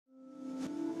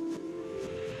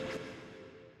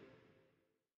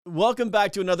Welcome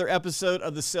back to another episode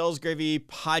of the Sales Gravy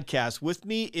Podcast. With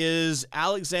me is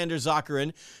Alexander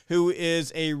Zakharin, who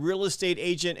is a real estate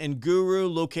agent and guru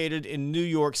located in New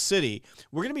York City.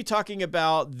 We're going to be talking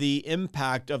about the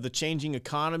impact of the changing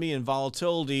economy and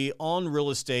volatility on real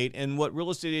estate and what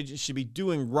real estate agents should be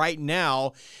doing right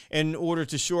now in order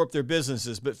to shore up their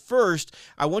businesses. But first,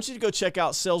 I want you to go check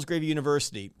out Sales Gravy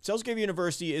University. Sales Gravy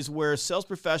University is where sales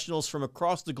professionals from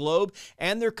across the globe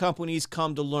and their companies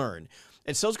come to learn.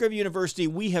 At Sales Gravy University,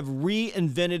 we have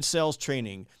reinvented sales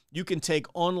training. You can take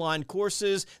online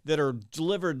courses that are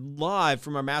delivered live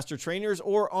from our master trainers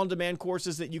or on-demand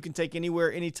courses that you can take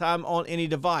anywhere, anytime, on any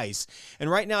device. And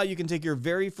right now, you can take your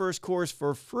very first course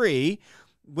for free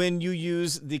when you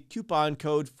use the coupon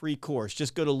code FREECOURSE.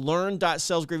 Just go to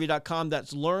learn.salesgravy.com.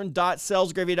 That's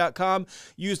learn.salesgravy.com.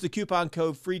 Use the coupon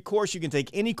code FREECOURSE. You can take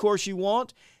any course you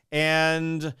want.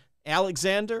 And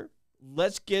Alexander,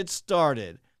 let's get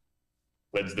started.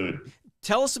 Let's do it.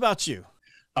 Tell us about you.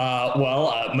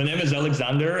 My name is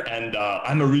Alexander, and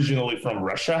I'm originally from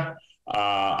Russia.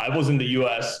 I was in the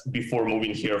US before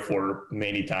moving here for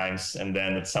many times, and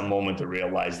then at some moment I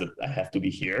realized that I have to be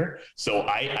here. So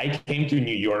I came to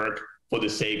New York for the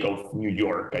sake of New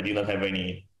York. I didn't have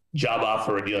any job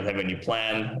offer. I didn't have any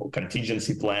plan or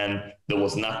contingency plan. There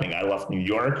was nothing. I loved New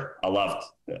York. I loved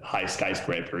high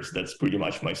skyscrapers. That's pretty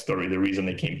much my story, the reason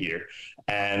I came here.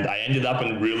 And I ended up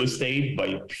in real estate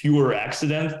by pure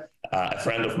accident. A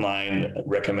friend of mine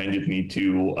recommended me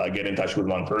to get in touch with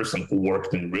one person who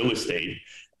worked in real estate.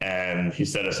 And he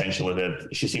said essentially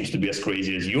that she seems to be as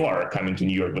crazy as you are, coming to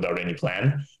New York without any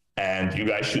plan. And you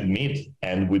guys should meet.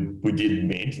 And we did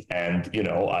meet. And,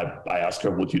 I asked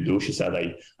her, what you do? She said,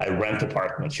 I rent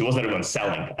apartments. She wasn't even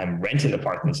selling. I'm renting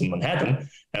apartments in Manhattan.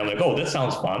 And I'm like, oh, that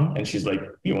sounds fun. And she's like,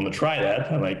 you want to try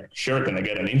that? I'm like, sure, can I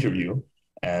get an interview?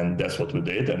 And that's what we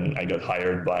did. And I got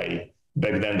hired by,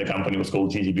 back then the company was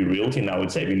called GTB Realty. Now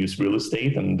it's Avenues Real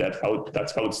Estate. And that's how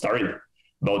it started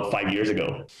about 5 years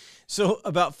ago. So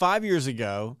about 5 years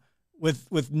ago,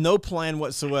 with no plan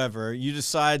whatsoever, you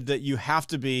decide that you have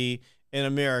to be in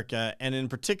America, and in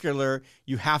particular,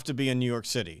 you have to be in New York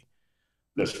City.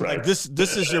 That's right. Like this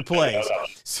is your place.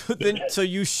 So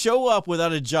you show up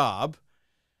without a job.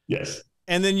 Yes.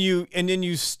 And then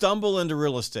you stumble into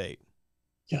real estate.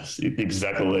 Yes,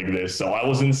 exactly like this. So I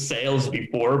was in sales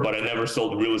before, but I never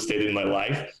sold real estate in my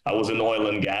life. I was in oil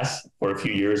and gas for a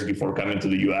few years before coming to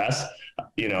the US,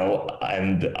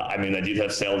 and I mean, I did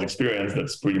have sales experience.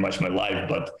 That's pretty much my life,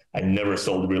 but I never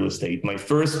sold real estate. My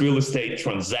first real estate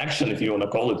transaction, if you want to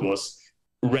call it, was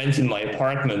renting my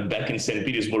apartment back in St.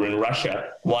 Petersburg in Russia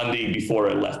one day before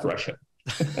I left Russia.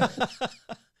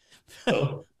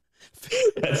 So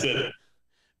that's it.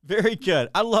 Very good.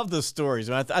 I love those stories.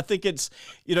 I think it's,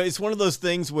 it's one of those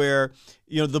things where,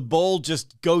 the bold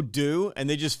just go do and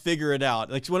they just figure it out.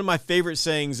 Like one of my favorite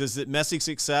sayings is that messy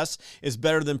success is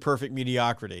better than perfect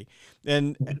mediocrity.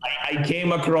 And I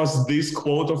came across this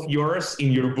quote of yours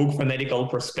in your book, Fanatical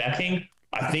Prospecting.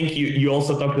 I think you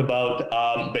also talked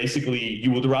about basically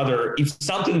you would rather, if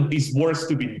something is worth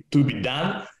to be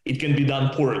done, it can be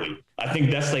done poorly. I think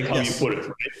that's like how you put it,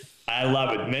 right? I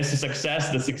love it. Messy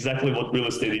success. That's exactly what real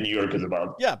estate in New York is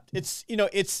about. Yeah, it's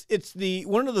the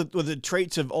one of the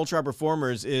traits of ultra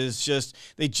performers is just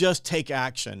they just take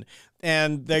action,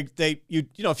 and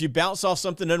if you bounce off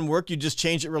something that doesn't work, you just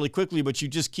change it really quickly, but you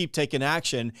just keep taking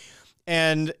action,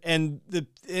 and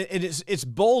it's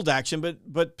bold action,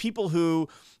 but people who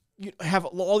have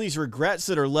all these regrets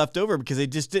that are left over because they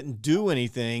just didn't do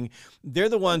anything. They're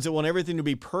the ones that want everything to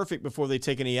be perfect before they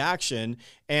take any action,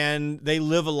 and they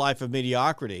live a life of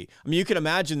mediocrity. I mean, you can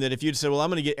imagine that if you'd said, well,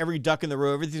 I'm going to get every duck in the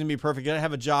row, everything's going to be perfect, got to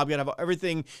have a job, got to have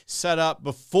everything set up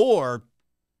before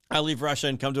I leave Russia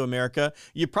and come to America,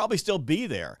 you'd probably still be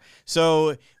there.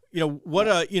 So, what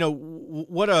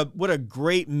a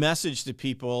great message to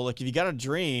people. Like if you got a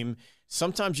dream,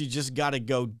 sometimes you just got to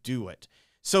go do it.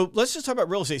 So let's just talk about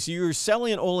real estate. So you're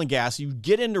selling oil and gas, you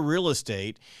get into real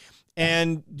estate,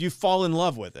 and you fall in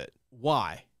love with it.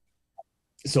 Why?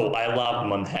 So I love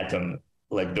Manhattan.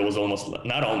 Like there was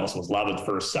was love at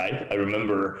first sight. I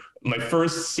remember my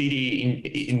first city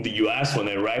in the US when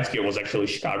I arrived here was actually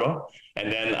Chicago. And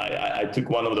then I took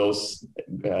one of those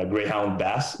Greyhound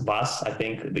bus, I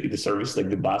think the service, like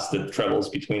the bus that travels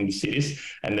between the cities.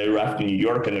 And I arrived to New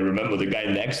York, and I remember the guy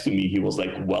next to me, he was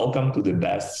like, welcome to the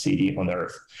best city on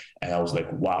earth. And I was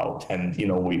like, wow. And,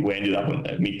 we ended up in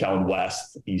Midtown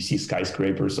West. You see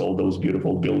skyscrapers, all those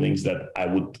beautiful buildings that I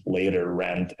would later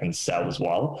rent and sell as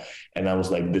well. And I was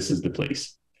like, this is the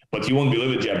place. But you won't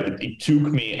believe it, Jeb. It took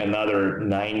me another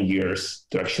 9 years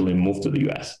to actually move to the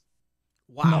US.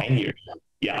 Wow. 9 years.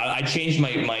 Yeah, I changed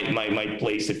my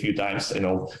place a few times.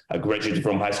 I graduated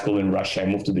from high school in Russia. I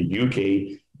moved to the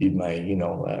UK, did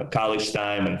my college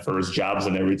time and first jobs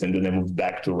and everything. Then I moved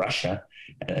back to Russia,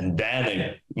 and then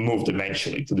I moved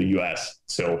eventually to the US.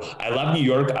 So I love New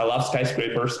York. I love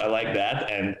skyscrapers. I like that.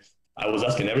 And I was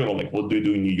asking everyone, like, what do you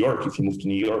do in New York? If you move to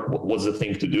New York, what's the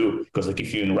thing to do? Because like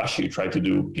if you're in Russia, you try to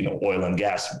do, oil and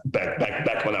gas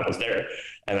back when I was there.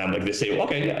 And I'm like, they say, well,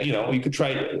 okay, you could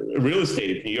try real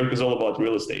estate. New York is all about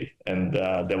real estate. And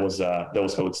that was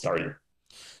how it started.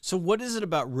 So what is it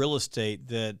about real estate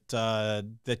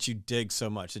that you dig so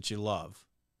much, that you love?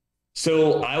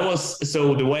 So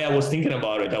the way I was thinking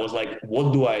about it, I was like,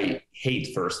 what do I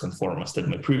hate first and foremost at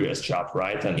my previous job,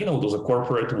 right? And, it was a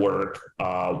corporate work.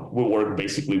 We work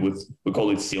basically we call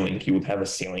it ceiling. You would have a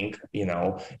ceiling,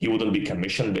 you wouldn't be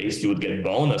commission based. You would get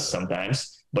bonus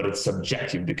sometimes, but it's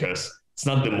subjective because it's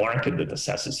not the market that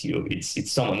assesses you. It's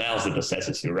someone else that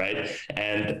assesses you, right?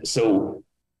 And so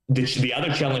the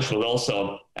other challenge was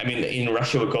also, in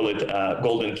Russia, we call it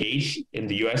golden cage. In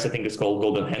the US, I think it's called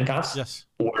golden handcuffs. Yes.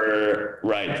 Where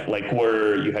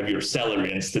you have your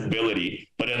salary and stability,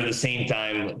 but at the same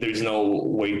time, there's no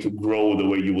way to grow the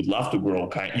way you would love to grow.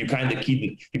 You kind of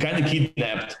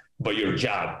kidnapped by your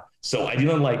job. So I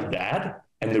didn't like that.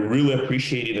 And I really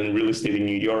appreciated in real estate in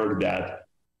New York that,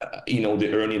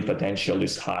 the earning potential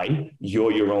is high.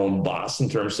 You're your own boss in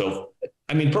terms of,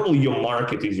 probably your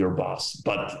market is your boss,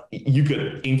 but you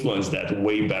could influence that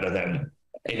way better than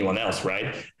anyone else,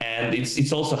 right? And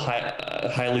it's also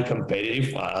highly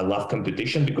competitive. I love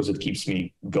competition because it keeps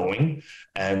me going.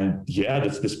 And yeah,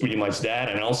 that's pretty much that.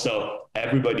 And also,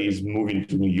 everybody is moving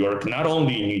to New York. Not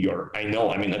only in New York, I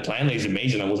know. Atlanta is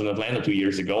amazing. I was in Atlanta 2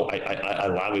 years ago. I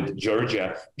love it.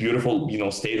 Georgia,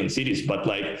 beautiful, state and cities. But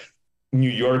like New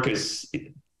York it's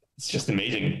just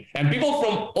amazing. And people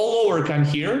from all over come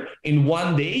here. In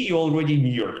one day, you're already a New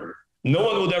Yorker. No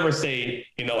one would ever say,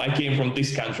 I came from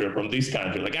this country or from this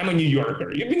country. Like, I'm a New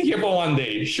Yorker. You've been here for one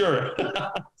day. Sure.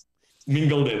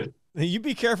 Mingled in. You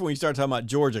be careful when you start talking about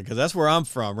Georgia, because that's where I'm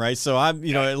from, right? So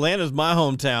Atlanta's my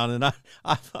hometown, and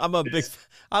I'm a big,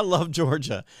 I love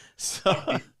Georgia. So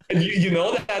and you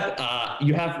know that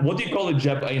you have, what do you call it,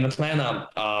 Jeb, in Atlanta?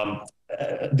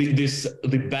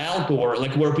 The belt, or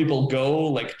like where people go,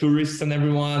 like tourists and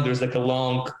everyone. There's like a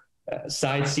long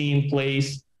sightseeing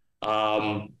place.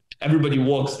 Everybody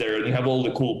walks there, and you have all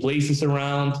the cool places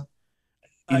around.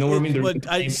 You know what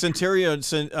I mean? Centennial,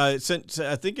 I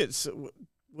think it's,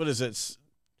 what is it?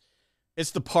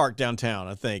 It's the park downtown,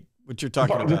 I think, what you're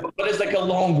talking about. But it's like a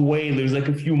long way. There's like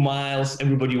a few miles.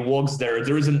 Everybody walks there.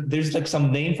 There's like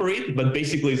some name for it, but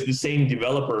basically it's the same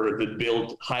developer that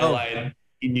built Highline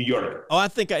in New York. Oh, I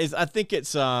think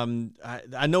it's I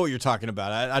know what you're talking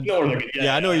about. I know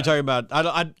what you're talking about.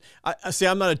 I see.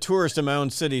 I'm not a tourist in my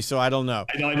own city, so I don't know.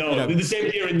 I know. The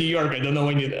same here in New York. I don't know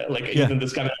when even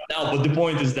this kind of now. But the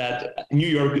point is that New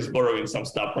York is borrowing some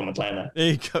stuff from Atlanta.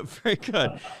 There you go. Very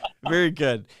good. Very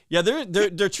good. Yeah,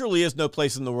 there truly is no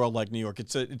place in the world like New York.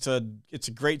 It's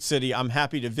a great city. I'm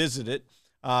happy to visit it.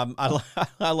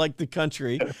 I like the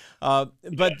country, but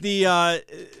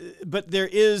there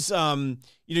is,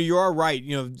 you are right.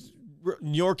 New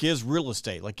York is real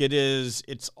estate. Like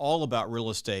it's all about real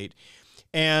estate.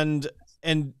 And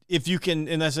if you can,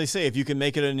 and as I say, if you can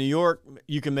make it in New York,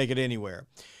 you can make it anywhere.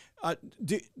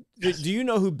 Do you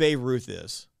know who Babe Ruth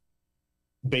is?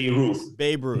 Babe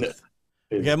Ruth.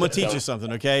 Okay. I'm going to teach you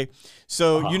something. Okay.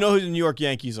 So you know who the New York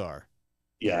Yankees are?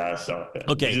 Yeah. So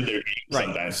okay,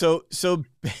 right. So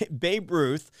Babe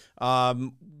Ruth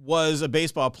was a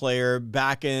baseball player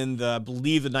back in I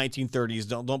believe the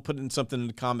 1930s. Don't put in something in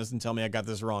the comments and tell me I got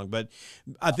this wrong, but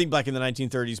I think back in the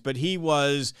 1930s. But he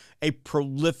was a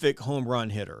prolific home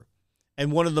run hitter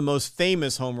and one of the most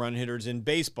famous home run hitters in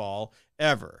baseball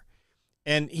ever.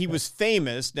 And he was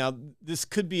famous. Now, this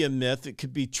could be a myth. It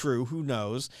could be true. Who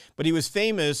knows? But he was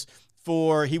famous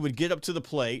for he would get up to the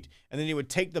plate, and then he would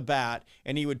take the bat,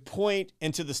 and he would point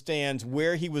into the stands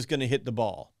where he was going to hit the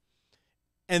ball.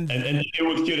 And it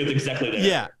would shoot it exactly there.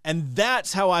 Yeah, and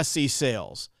that's how I see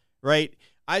sales, right?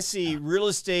 I see real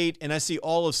estate, and I see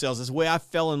all of sales. That's the way I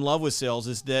fell in love with sales,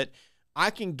 is that I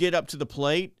can get up to the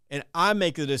plate, and I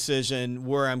make the decision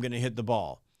where I'm going to hit the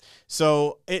ball.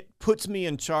 So it puts me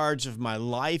in charge of my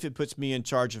life. It puts me in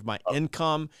charge of my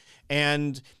income.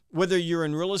 And whether you're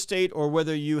in real estate or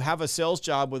whether you have a sales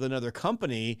job with another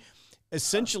company,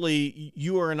 essentially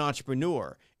you are an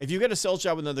entrepreneur. If you get a sales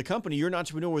job with another company, you're an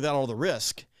entrepreneur without all the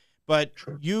risk, but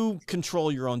you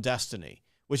control your own destiny,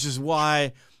 which is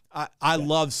why I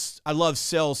love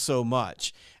sales so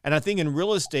much. And I think in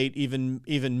real estate,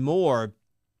 even more,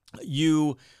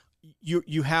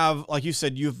 you have, like you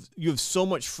said, you have so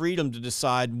much freedom to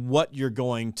decide what you're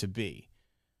going to be.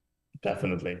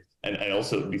 Definitely. And I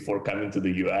also, before coming to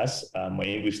the US, my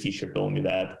English teacher told me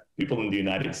that people in the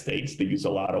United States, they use a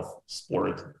lot of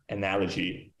sport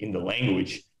analogy in the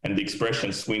language, and the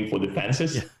expression swing for the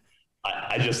fences. Yeah.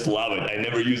 I just love it. I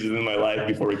never used it in my life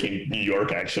before I came to New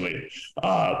York, actually.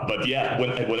 But yeah,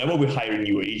 whenever we hire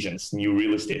new agents, new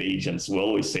real estate agents, we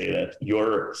always say that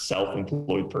you're a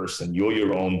self-employed person. You're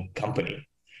your own company.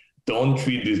 Don't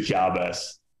treat this job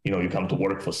as, you come to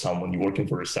work for someone. You're working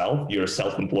for yourself. You're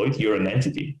self-employed. You're an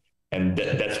entity. And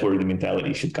that's where the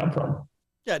mentality should come from.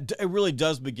 Yeah, it really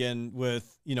does begin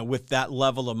with, with that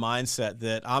level of mindset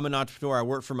that I'm an entrepreneur, I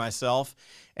work for myself,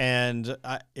 and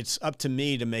it's up to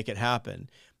me to make it happen.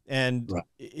 And right.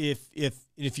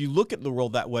 if you look at the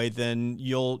world that way, then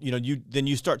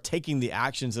you start taking the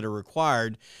actions that are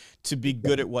required to be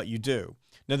good at what you do.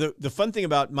 Now, the fun thing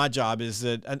about my job is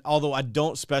that, and although I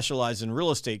don't specialize in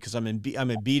real estate because I'm a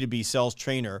B2B sales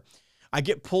trainer, I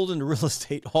get pulled into real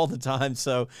estate all the time.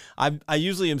 So I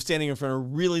usually am standing in front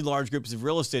of really large groups of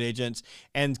real estate agents,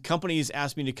 and companies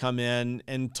ask me to come in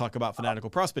and talk about fanatical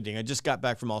prospecting. I just got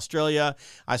back from Australia.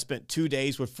 I spent 2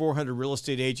 days with 400 real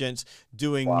estate agents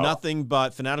doing nothing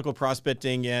but fanatical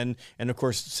prospecting and of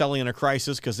course selling in a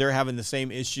crisis, because they're having the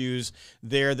same issues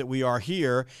there that we are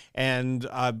here. And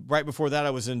right before that, I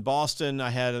was in Boston.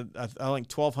 I had I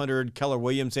think 1,200 Keller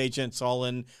Williams agents all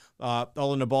in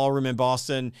a ballroom in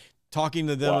Boston, talking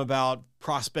to them about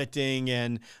prospecting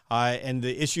and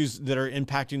the issues that are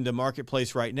impacting the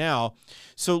marketplace right now.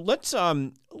 So let's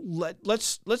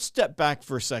step back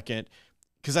for a second,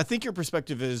 because I think your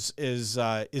perspective is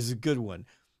a good one.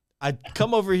 I'd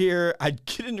come over here, I'd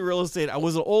get into real estate. I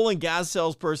was an oil and gas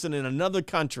salesperson in another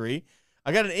country.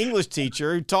 I got an English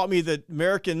teacher who taught me that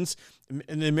Americans,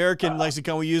 in the American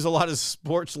lexicon, we use a lot of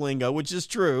sports lingo, which is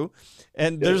true.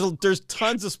 And there's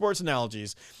tons of sports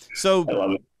analogies. So I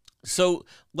love it. So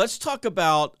let's talk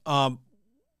about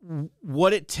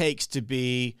what it takes to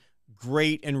be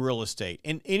great in real estate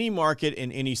in any market,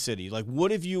 in any city. Like, what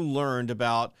have you learned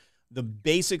about the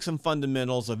basics and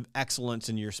fundamentals of excellence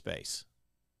in your space?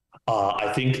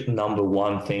 I think number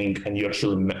one thing, and you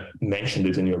actually mentioned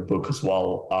it in your book as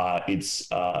well, it's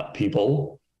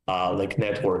people, like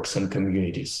networks and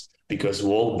communities, because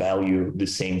we all value the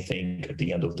same thing at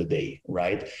the end of the day,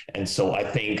 right? And so I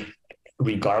think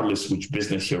regardless which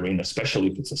business you're in, especially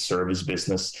if it's a service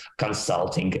business,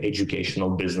 consulting,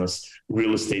 educational business,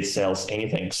 real estate sales,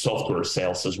 anything, software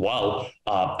sales as well,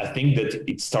 I think that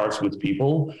it starts with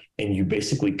people, and you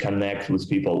basically connect with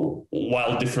people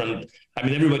while different. I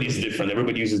mean, everybody is different.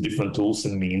 Everybody uses different tools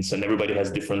and means, and everybody has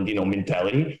different,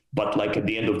 mentality. But like at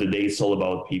the end of the day, it's all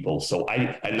about people. So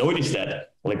I noticed that,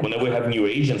 like, whenever we have new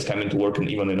agents coming to work, and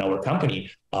even in our company,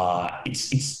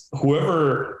 it's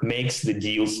whoever makes the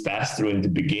deals faster in the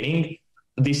beginning,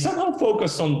 they somehow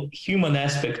focus on human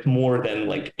aspect more than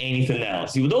like anything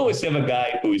else. You would always have a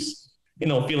guy who is,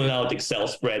 filling out Excel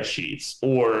spreadsheets,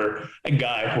 or a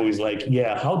guy who is like,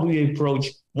 yeah, how do we approach,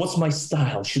 what's my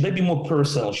style? Should I be more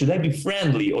personal? Should I be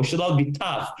friendly? Or should I be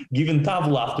tough, giving tough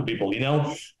love to people,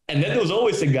 And then there was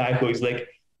always a guy who is like,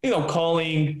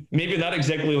 calling, maybe not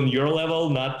exactly on your level,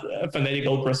 not a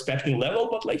fanatical prospecting level,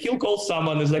 but like he'll call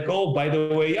someone who's like, oh, by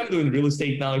the way, I'm doing real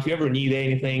estate now. If you ever need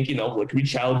anything, like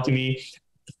reach out to me.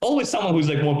 Always someone who's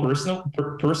like more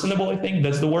personable, I think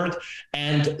that's the word.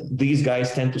 And these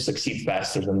guys tend to succeed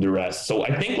faster than the rest. So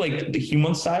I think like the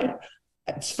human side,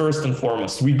 it's first and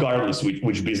foremost, regardless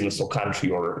which business or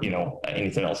country or,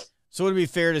 anything else. So would it be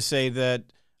fair to say that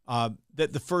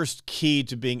that the first key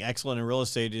to being excellent in real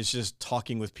estate is just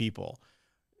talking with people?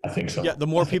 I think so. Yeah, the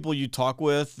more people you talk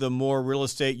with, the more real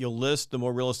estate you'll list, the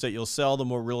more real estate you'll sell, the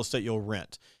more real estate you'll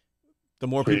rent. The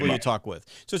more people you talk with.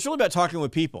 So it's really about talking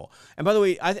with people. And by the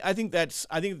way, I think that's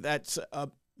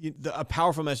a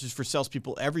powerful message for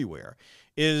salespeople everywhere.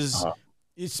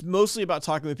 It's mostly about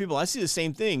talking with people. I see the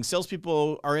same thing.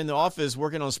 Salespeople are in the office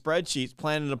working on spreadsheets,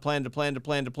 planning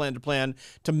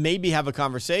to maybe have a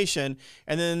conversation.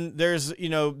 And then there's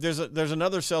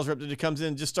another sales rep that comes in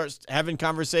and just starts having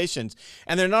conversations.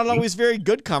 And they're not always very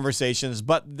good conversations,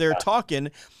 but they're talking.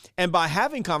 And by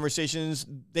having conversations,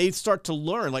 they start to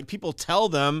learn. Like, people tell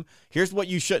them, here's what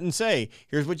you shouldn't say.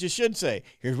 Here's what you should say.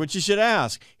 Here's what you should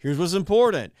ask. Here's what's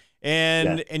important.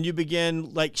 And you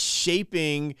begin like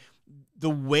shaping the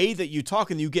way that you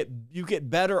talk, and you get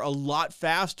better a lot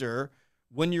faster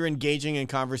when you're engaging in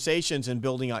conversations and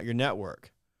building out your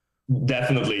network.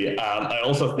 Definitely. I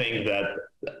also think that,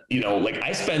 like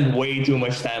I spend way too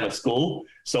much time at school,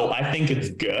 so I think it's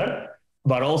good.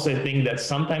 But also I think that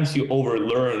sometimes you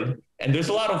overlearn And there's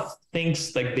a lot of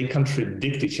things like they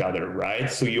contradict each other, right?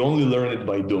 So you only learn it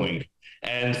by doing.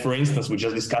 And for instance, we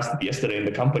just discussed it yesterday in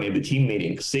the company, the team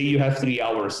meeting. Say you have 3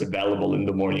 hours available in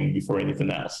the morning before anything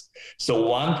else. So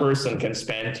one person can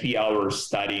spend 3 hours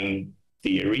studying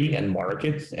theory and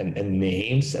market and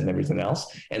names and everything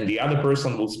else. And the other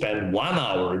person will spend 1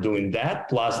 hour doing that,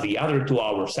 plus the other 2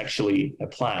 hours actually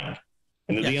applying.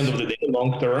 And at the end of the day,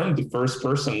 long term, the first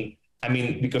person, I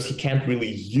mean, because he can't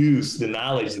really use the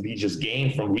knowledge that he just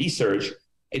gained from research,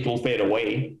 it will fade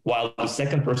away, while the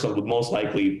second person would most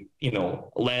likely,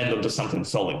 land onto something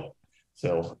solid.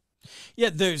 So, yeah,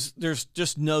 there's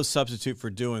just no substitute for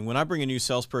doing. When I bring a new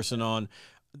salesperson on,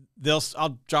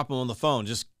 I'll drop them on the phone.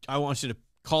 I want you to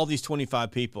call these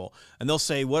 25 people, and they'll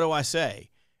say, "What do I say?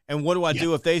 And what do I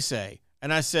do if they say?"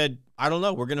 And I said, "I don't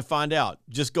know. We're going to find out.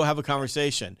 Just go have a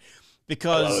conversation."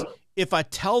 Because if I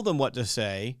tell them what to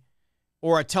say,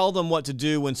 or I tell them what to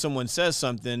do when someone says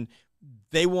something,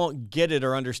 they won't get it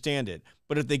or understand it.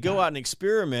 But if they go out and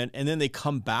experiment and then they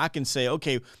come back and say,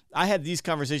 "Okay, I had these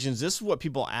conversations. This is what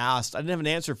people asked. I didn't have an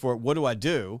answer for it. What do I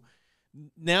do?"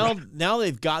 Now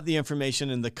they've got the information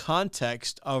in the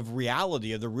context of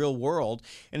reality of the real world,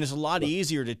 and it's a lot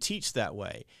easier to teach that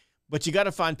way. But you got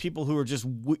to find people who are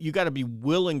you got to be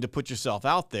willing to put yourself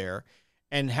out there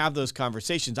and have those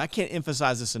conversations. I can't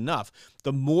emphasize this enough.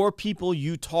 The more people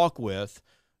you talk with,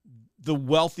 the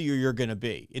wealthier you're going to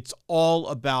be. It's all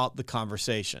about the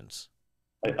conversations.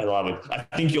 I love it.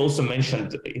 I think you also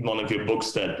mentioned in one of your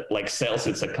books that like sales,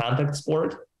 it's a contact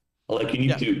sport. Like you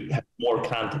need to have more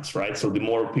contacts, right? So the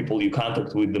more people you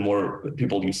contact with, the more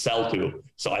people you sell to.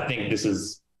 So I think this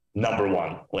is number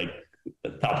one, like the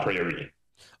top priority.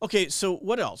 Okay, so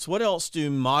what else? What else do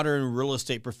modern real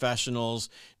estate professionals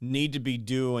need to be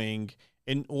doing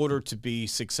in order to be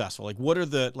successful? Like, what are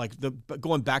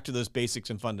going back to those basics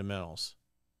and fundamentals?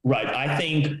 Right. I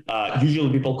think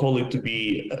usually people call it to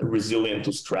be resilient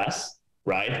to stress,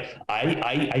 right?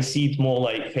 I see it more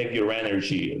like have your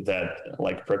energy that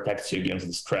like protects you against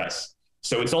the stress.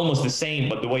 So it's almost the same,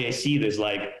 but the way I see it is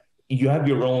like, you have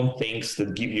your own things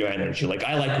that give you energy. Like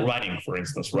I like running, for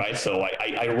instance, right? So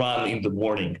I run in the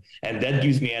morning and that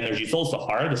gives me energy. It's also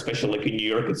hard, especially like in New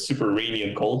York, it's super rainy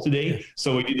and cold today.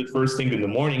 So we did it first thing in the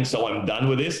morning. So I'm done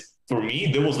with this. For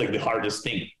me, that was like the hardest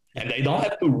thing. And I don't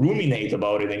have to ruminate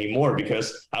about it anymore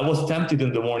because I was tempted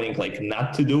in the morning, like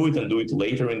not to do it and do it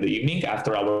later in the evening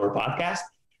after our podcast.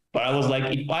 But I was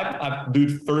like, if I do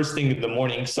it first thing in the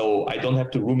morning, so I don't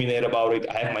have to ruminate about it,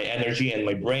 I have my energy and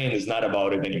my brain is not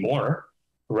about it anymore,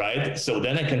 right? So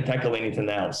then I can tackle anything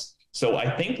else. So I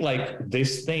think like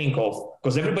this thing of,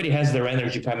 because everybody has their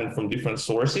energy coming from different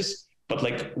sources, but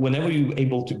like whenever you're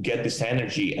able to get this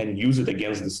energy and use it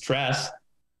against the stress,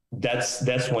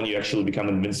 that's when you actually become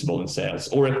invincible in sales,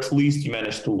 or at least you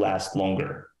manage to last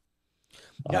longer.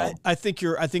 Yeah, I think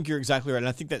you're exactly right, and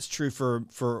I think that's true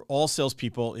for all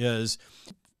salespeople. Is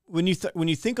when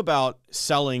you think about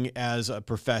selling as a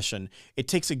profession, it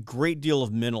takes a great deal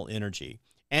of mental energy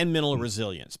and mental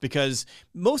resilience, because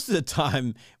most of the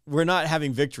time we're not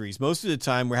having victories. Most of the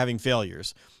time we're having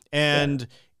failures, and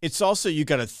it's also you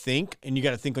got to think, and you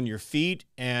got to think on your feet,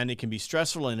 and it can be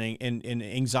stressful and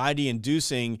anxiety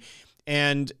inducing,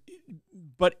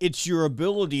 but it's your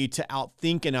ability to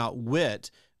outthink and outwit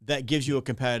that gives you a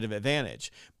competitive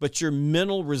advantage. But your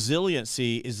mental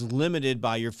resiliency is limited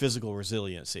by your physical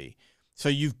resiliency. So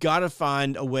you've got to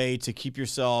find a way to keep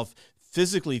yourself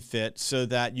physically fit so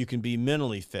that you can be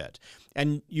mentally fit.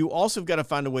 And you also have got to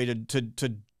find a way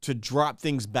to drop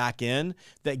things back in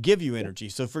that give you energy.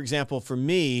 So for example, for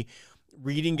me,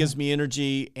 reading gives me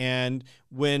energy. And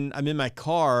when I'm in my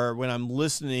car, when I'm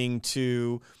listening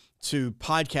to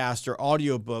podcasts or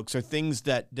audiobooks or things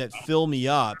that fill me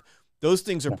up, those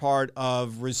things are part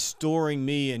of restoring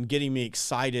me and getting me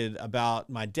excited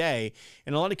about my day.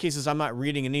 In a lot of cases, I'm not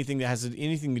reading anything that has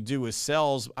anything to do with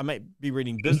sales. I might be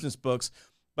reading business books,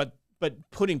 but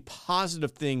putting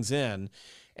positive things in.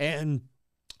 And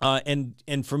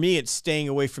for me, it's staying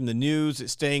away from the news.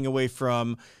 It's staying away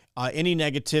from any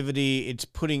negativity.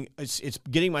 It's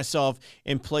getting myself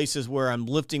in places where I'm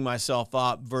lifting myself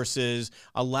up versus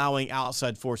allowing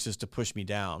outside forces to push me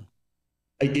down.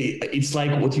 It's like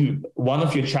one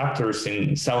of your chapters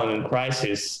in Selling in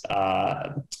Crisis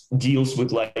deals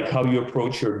with like how you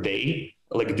approach your day,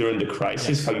 like during the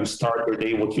crisis, how you start your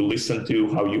day, what you listen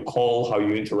to, how you call, how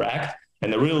you interact.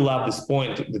 And I really love this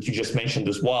point that you just mentioned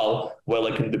as well, where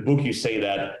like in the book, you say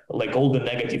that like all the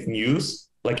negative news,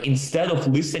 like instead of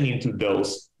listening to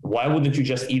those, why wouldn't you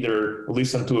just either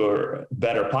listen to a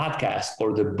better podcast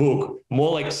or the book,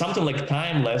 more like something like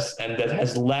timeless and that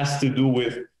has less to do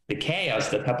with the chaos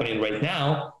that's happening right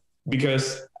now?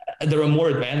 Because there are more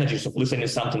advantages of listening to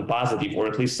something positive, or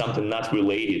at least something not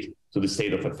related to the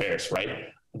state of affairs, right?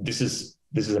 This is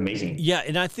amazing. Yeah,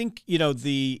 and I think,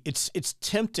 it's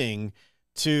tempting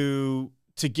to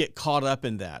get caught up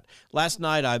in that. Last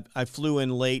night I flew in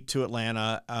late to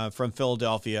Atlanta from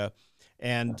Philadelphia,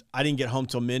 and I didn't get home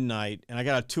till midnight, and I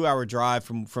got a 2-hour drive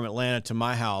from Atlanta to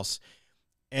my house.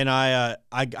 And I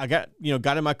got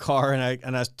in my car,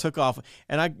 and I took off,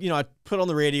 and I put on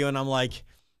the radio, and I'm like,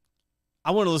 I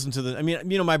want to listen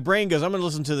to my brain goes, I'm going to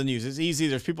listen to the news. It's easy.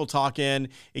 There's people talking.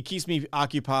 It keeps me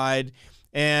occupied.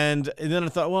 And then I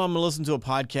thought, well, I'm going to listen to a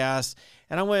podcast.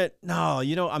 And I went, no,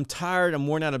 I'm tired. I'm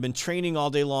worn out. I've been training all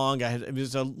day long. It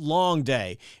was a long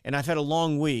day, and I've had a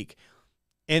long week.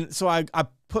 And so I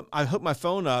hooked my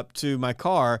phone up to my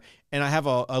car, and I have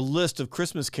a list of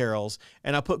Christmas carols,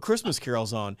 and I put Christmas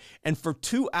carols on. And for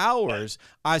 2 hours,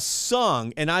 I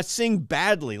sung, and I sing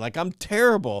badly. Like, I'm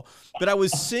terrible. But I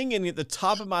was singing at the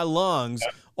top of my lungs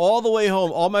all the way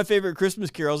home, all my favorite Christmas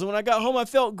carols. And when I got home, I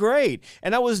felt great.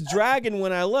 And I was dragging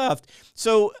when I left.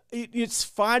 So it's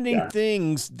finding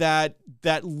things that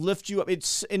lift you up.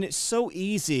 It's so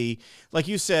easy, like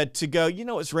you said, to go,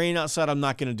 it's raining outside. I'm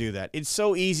not going to do that. It's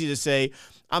so easy to say,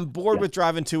 I'm bored with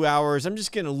driving 2 hours. I'm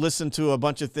just going to listen to a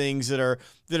bunch of things that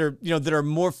are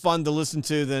more fun to listen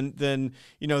to than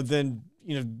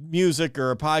music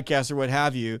or a podcast or what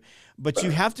have you. But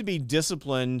you have to be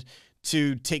disciplined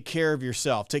to take care of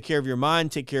yourself, take care of your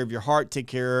mind, take care of your heart, take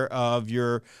care of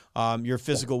your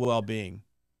physical well-being.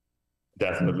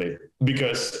 Definitely.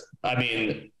 Because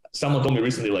someone told me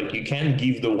recently, like, you can't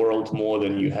give the world more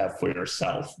than you have for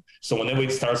yourself. So whenever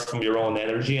it starts from your own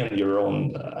energy and your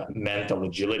own mental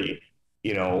agility,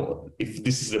 if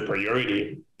this is the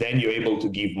priority, then you're able to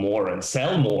give more and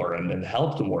sell more and then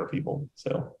help to more people.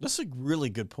 So that's a really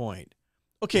good point.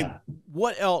 Okay.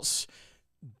 What else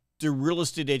do real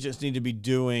estate agents need to be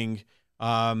doing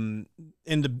from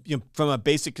a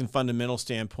basic and fundamental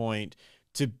standpoint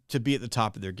to be at the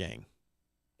top of their game?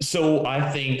 So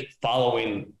I think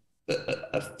following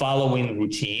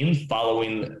routine,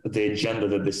 following the agenda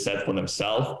that they set for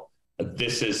themselves,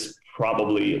 this is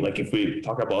probably, like, if we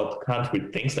talk about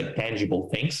concrete things, like tangible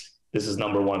things, this is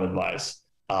number one advice.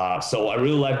 So I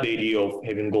really like the idea of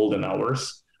having golden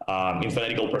hours. In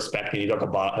fanatical perspective, you talk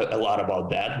about a lot about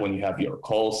that when you have your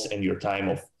calls and your time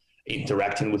of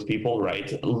interacting with people,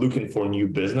 right? Looking for new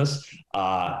business.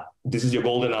 This is your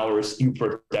golden hours you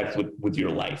protect with your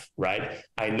life, right?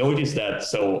 I noticed that.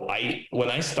 So when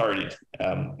I started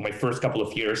my first couple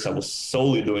of years, I was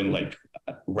solely doing like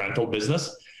rental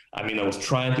business. I was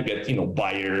trying to get,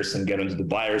 buyers and get into the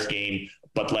buyer's game.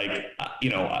 But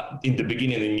in the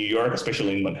beginning in New York,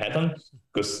 especially in Manhattan,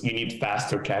 because you need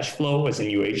faster cash flow as a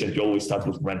new agent, you always start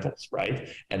with rentals, right?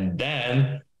 And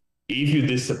then if you're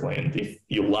disciplined, if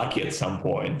you're lucky at some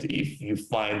point, if you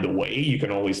find a way, you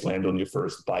can always land on your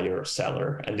first buyer or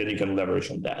seller, and then you can leverage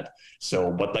on that.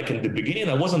 So, but like in the beginning,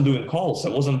 I wasn't doing calls. I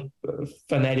wasn't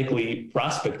fanatically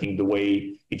prospecting the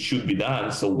way it should be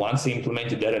done. So once I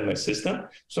implemented that in my system,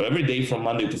 so every day from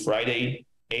Monday to Friday,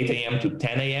 8 a.m. to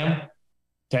 10 a.m.,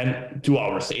 2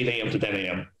 hours, 8 a.m. to 10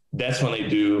 a.m., that's when I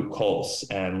do calls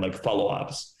and like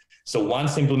follow-ups. So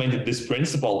once I implemented this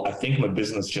principle, I think my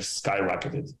business just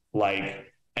skyrocketed.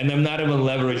 And I'm not even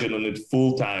leveraging on it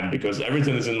full time because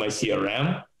everything is in my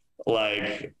CRM.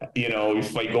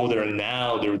 If I go there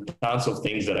now, there are tons of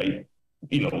things that I,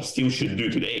 still should do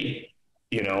today.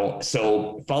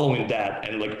 So following that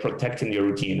and like protecting your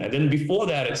routine. And then before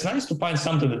that, it's nice to find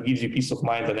something that gives you peace of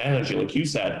mind and energy. Like you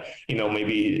said,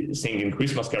 maybe singing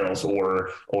Christmas carols or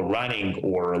running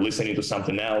or listening to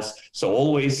something else. So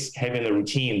always having a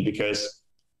routine because,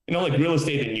 like real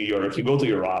estate in New York, you go to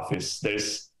your office,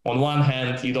 there's on one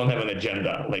hand, you don't have an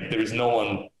agenda. Like there's no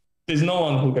one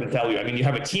who can tell you. You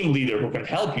have a team leader who can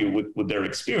help you with their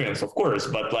experience, of course,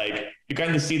 but like you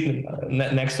kind of sit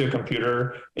next to a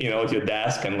computer, at your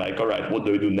desk and like, all right, what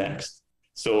do I do next?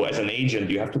 So as an agent,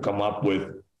 you have to come up with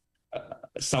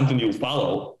something you'll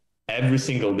follow every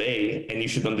single day. And you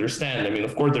should understand,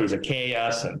 of course, there's a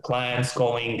chaos and clients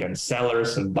calling and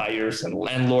sellers and buyers and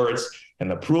landlords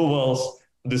and approvals,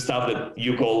 the stuff that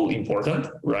you call important,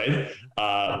 right?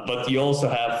 But you also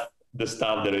have the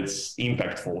stuff that it's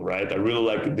impactful, right? I really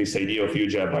like this idea of you,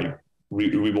 Jeb. I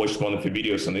watched one of your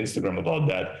videos on Instagram about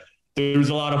that. There's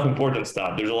a lot of important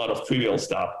stuff. There's a lot of trivial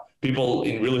stuff. People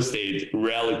in real estate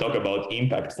rarely talk about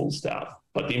impactful stuff,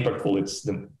 but impactful, it's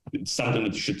something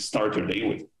that you should start your day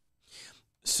with.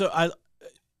 So a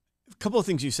couple of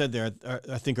things you said there,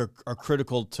 I think are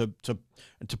critical to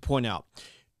point out.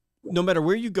 No matter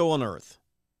where you go on earth,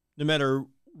 no matter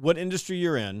what industry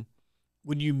you're in,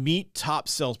 when you meet top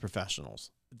sales professionals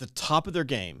at the top of their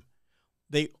game,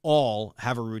 they all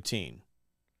have a routine.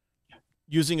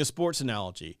 Using a sports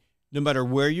analogy, no matter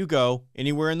where you go,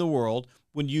 anywhere in the world,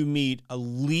 when you meet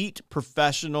elite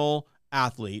professional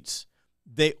athletes,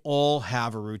 they all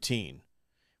have a routine.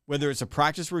 Whether it's a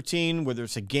practice routine, whether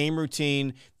it's a game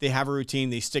routine, they have a routine,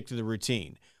 they stick to the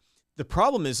routine. The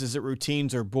problem is that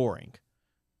routines are boring,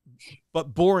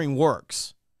 but boring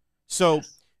works. So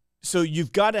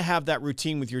you've got to have that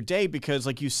routine with your day because,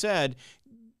 like you said,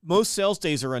 most sales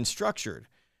days are unstructured.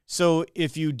 So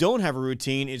if you don't have a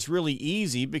routine, it's really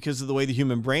easy because of the way the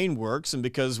human brain works and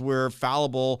because we're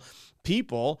fallible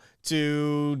people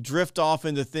to drift off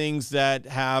into things that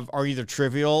are either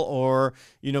trivial or,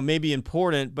 maybe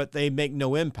important, but they make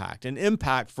no impact. And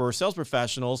impact for sales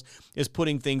professionals is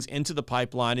putting things into the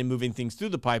pipeline and moving things through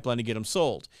the pipeline to get them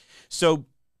sold. So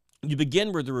you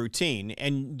begin with the routine,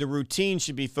 and the routine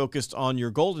should be focused on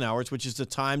your golden hours, which is the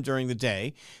time during the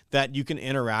day that you can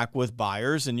interact with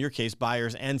buyers, in your case,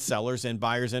 buyers and sellers and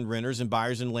buyers and renters and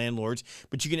buyers and landlords,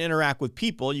 but you can interact with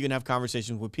people. You can have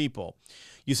conversations with people.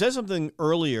 You said something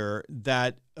earlier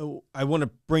that I want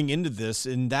to bring into this,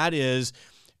 and that is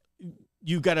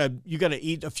you gotta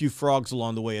eat a few frogs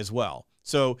along the way as well.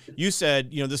 So you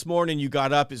said, this morning you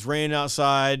got up, it's raining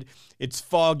outside, it's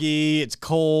foggy, it's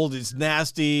cold, it's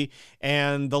nasty,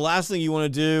 and the last thing you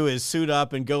want to do is suit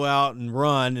up and go out and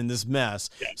run in this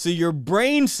mess. Yeah. So your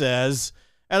brain says,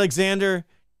 Alexander,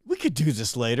 we could do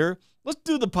this later. Let's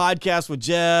do the podcast with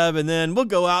Jeb, and then we'll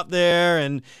go out there,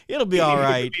 and it'll be all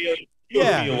right. You'll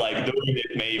feel like doing it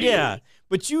maybe. Yeah,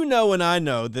 but and I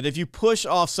know that if you push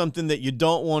off something that you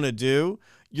don't want to do,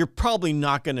 you're probably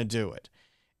not going to do it.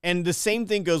 And the same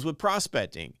thing goes with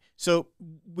prospecting. So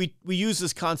we use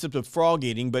this concept of frog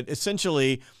eating, but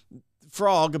essentially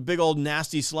frog, a big old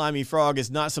nasty slimy frog,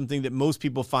 is not something that most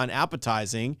people find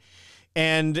appetizing.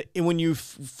 And when you're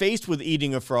faced with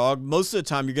eating a frog, most of the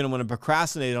time you're going to want to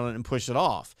procrastinate on it and push it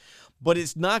off. But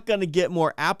it's not going to get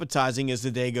more appetizing as the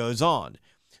day goes on.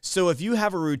 So if you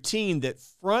have a routine that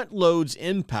front loads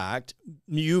impact,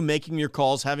 you making your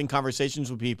calls, having conversations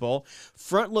with people,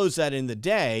 front loads that in the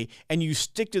day, and you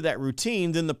stick to that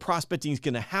routine, then the prospecting is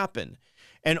going to happen.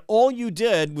 And all you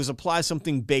did was apply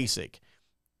something basic.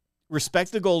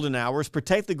 Respect the golden hours,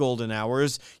 protect the golden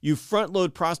hours. You front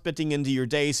load prospecting into your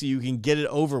day so you can get it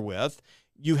over with.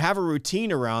 You have a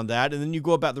routine around that, and then you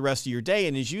go about the rest of your day.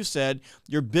 And as you said,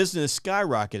 your business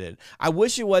skyrocketed. I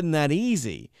wish it wasn't that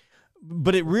easy.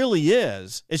 But it really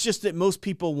is. It's just that most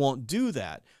people won't do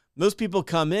that. Most people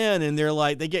come in and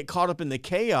they get caught up in the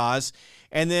chaos,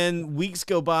 and then weeks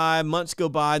go by, months go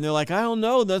by, and they're like, I don't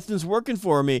know, nothing's working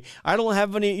for me. I don't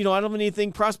have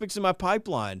anything prospects in my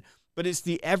pipeline. But it's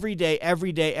the everyday.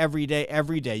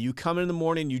 You come in the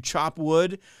morning, you chop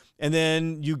wood, and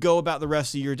then you go about the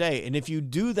rest of your day. And if you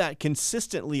do that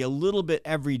consistently a little bit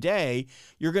every day,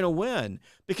 you're going to win.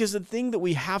 Because the thing that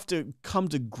we have to come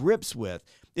to grips with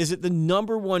is that the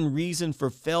number one reason for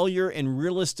failure in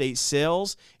real estate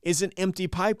sales is an empty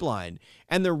pipeline.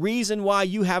 And the reason why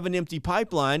you have an empty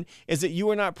pipeline is that you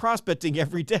are not prospecting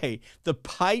every day. The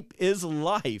pipe is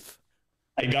life.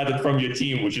 I got it from your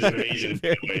team, which is amazing.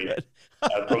 By the way.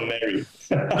 From Mary.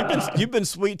 You've been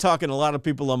sweet talking a lot of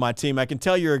people on my team. I can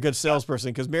tell you're a good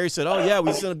salesperson because Mary said, "Oh yeah,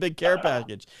 we sent a big care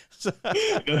package."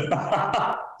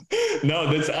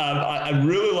 No, that's I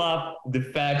really love the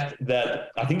fact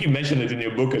that I think you mentioned it in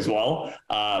your book as well.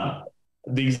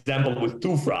 The example with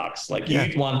two frogs, like you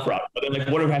eat one frog, but then like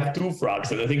what if you have two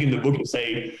frogs? And I think in the book you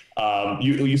say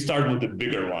you start with the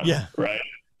bigger one, right?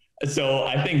 So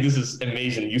I think this is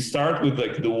amazing. You start with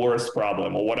like the worst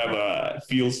problem or whatever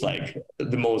feels like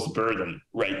the most burden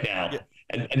right now.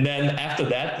 And then after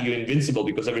that, you're invincible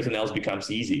because everything else becomes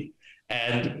easy.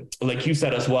 And like you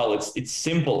said as well, it's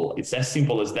simple. It's as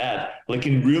simple as that. Like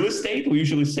in real estate, we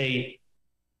usually say,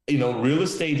 real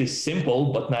estate is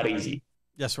simple, but not easy.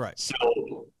 That's right.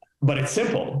 So, but it's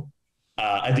simple.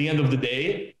 At the end of the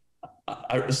day,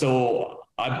 I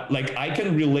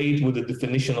can relate with the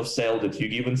definition of sale that you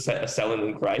give in selling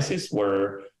in crisis,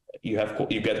 where you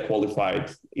get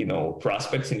qualified,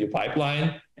 prospects in your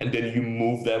pipeline, and then you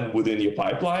move them within your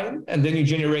pipeline, and then you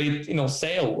generate,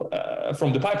 sale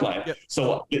from the pipeline. Yep.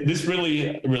 So this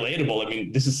really relatable. I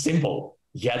mean, this is simple,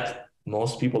 yet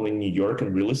most people in New York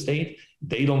in real estate,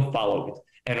 they don't follow it.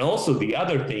 And also the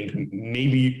other thing,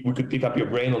 maybe we could pick up your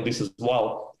brain on this as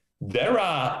well. There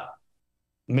are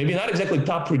maybe not exactly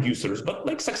top producers, but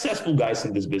like successful guys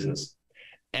in this business.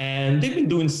 And they've been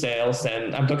doing sales,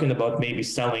 and I'm talking about maybe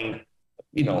selling,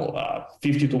 $50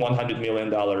 to $100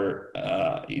 million,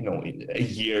 a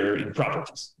year in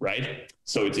properties, right?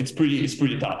 So it's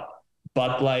pretty tough.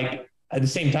 But like at the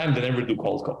same time, they never do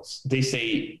cold calls. They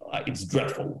say it's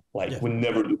dreadful. Like, we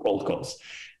never do cold calls.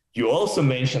 You also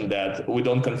mentioned that we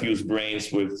don't confuse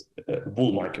brains with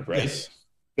bull market, right? Yes.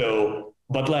 So,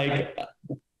 but like,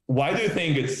 why do you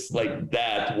think it's like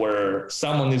that, where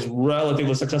someone is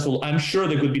relatively successful? I'm sure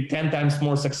they could be 10 times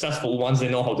more successful once they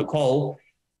know how to call,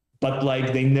 but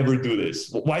like they never do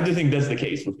this. Why do you think that's the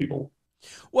case with people?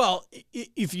 Well,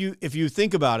 if you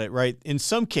think about it, right, in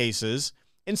some cases,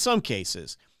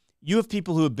 you have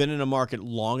people who have been in a market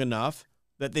long enough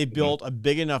that they built a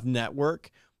big enough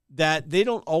network that they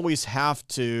don't always have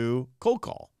to cold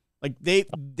call. Like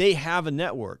they have a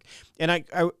network. And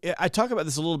I talk about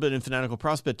this a little bit in Fanatical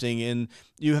Prospecting, and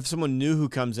you have someone new who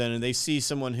comes in and they see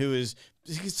someone who is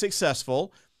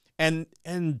successful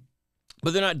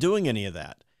but they're not doing any of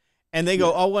that. And they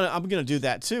go, oh, well, I'm going to do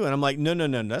that too. And I'm like, no,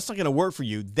 that's not going to work for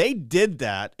you. They did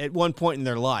that at one point in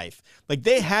their life. Like,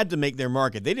 they had to make their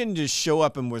market. They didn't just show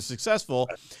up and were successful,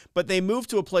 but they moved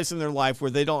to a place in their life where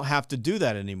they don't have to do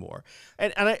that anymore.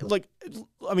 And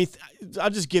I'll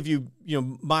just give you,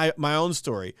 my own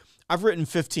story. I've written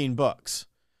 15 books.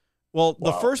 Well,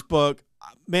 the first book,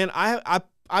 man, I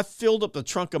filled up the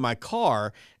trunk of my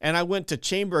car and I went to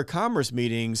Chamber of Commerce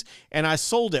meetings and I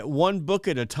sold it one book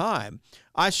at a time.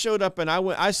 I showed up and I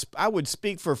would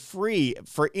speak for free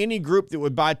for any group that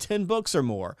would buy 10 books or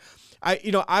more.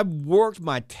 I worked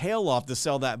my tail off to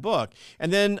sell that book.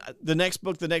 And then the next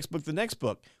book.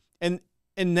 And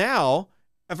now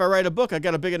if I write a book, I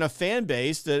got a big enough fan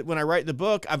base that when I write the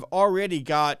book, I've already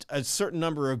got a certain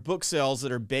number of book sales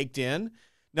that are baked in.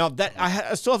 Now that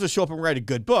I still have to show up and write a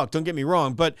good book. Don't get me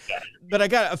wrong, but I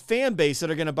got a fan base that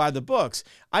are going to buy the books.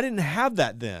 I didn't have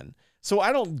that then. So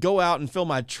I don't go out and fill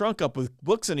my trunk up with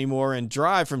books anymore and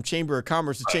drive from Chamber of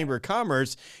Commerce to Chamber of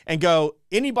Commerce and go,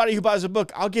 anybody who buys a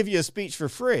book, I'll give you a speech for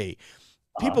free.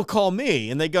 People call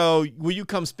me and they go, will you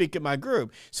come speak at my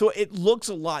group? So it looks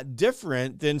a lot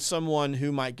different than someone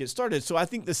who might get started. So I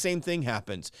think the same thing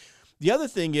happens. The other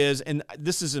thing is, and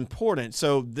this is important.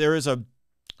 So there is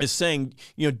saying,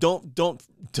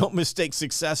 don't mistake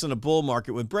success in a bull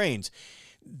market with brains.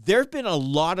 There have been a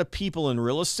lot of people in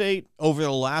real estate over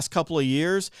the last couple of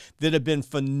years that have been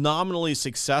phenomenally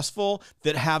successful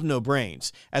that have no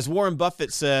brains. As Warren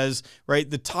Buffett says, right,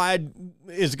 the tide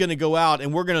is going to go out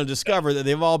and we're going to discover that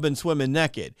they've all been swimming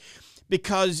naked,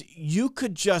 because you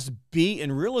could just be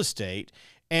in real estate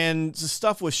and the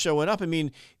stuff was showing up. I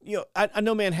mean, I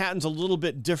know Manhattan's a little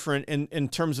bit different in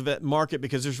terms of that market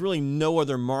because there's really no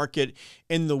other market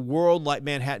in the world like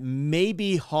Manhattan.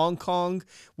 Maybe Hong Kong,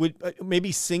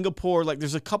 maybe Singapore. Like,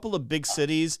 there's a couple of big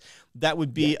cities that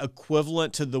would be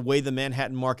equivalent to the way the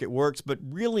Manhattan market works. But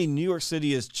really, New York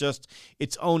City is just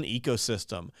its own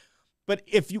ecosystem. But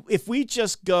if we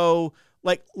just go,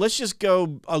 like, let's just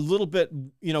go a little bit,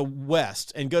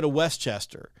 west and go to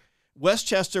Westchester.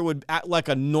 Westchester would act like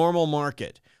a normal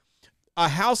market. A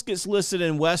house gets listed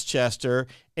in Westchester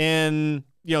in,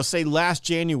 say last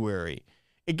January.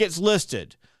 It gets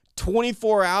listed.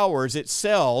 24 hours, it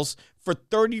sells for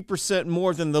 30%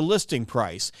 more than the listing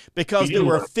price because there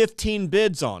were 15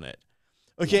 bids on it.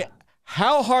 Okay, yeah.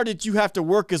 How hard did you have to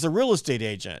work as a real estate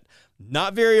agent?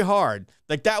 Not very hard.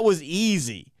 Like, that was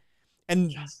easy.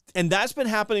 And that's been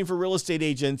happening for real estate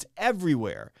agents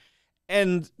everywhere.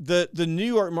 And the New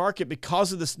York market,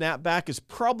 because of the snapback, is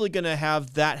probably going to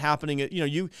have that happening.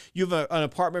 You have an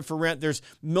apartment for rent. There's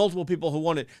multiple people who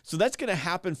want it. So that's going to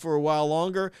happen for a while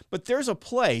longer. But there's a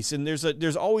place, and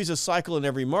there's always a cycle in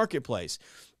every marketplace.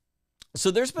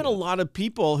 So there's been a lot of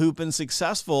people who've been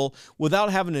successful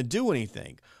without having to do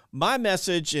anything. My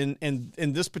message in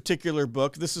this particular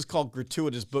book, this is called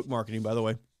Gratuitous Book Marketing, by the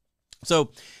way.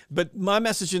 But my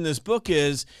message in this book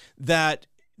is that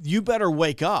you better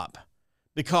wake up,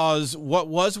 because what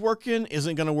was working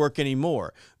isn't going to work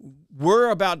anymore. We're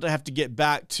about to have to get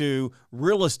back to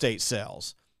real estate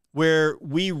sales where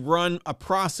we run a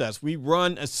process, we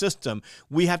run a system.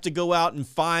 We have to go out and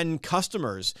find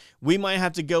customers. We might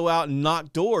have to go out and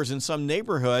knock doors in some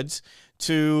neighborhoods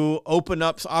to open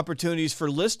up opportunities for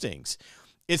listings.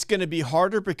 It's going to be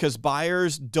harder because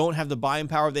buyers don't have the buying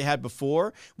power they had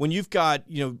before. When you've got,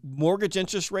 mortgage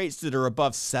interest rates that are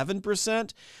above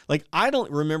 7%, like, I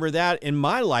don't remember that in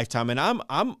my lifetime. And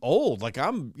I'm old. Like,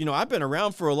 I've been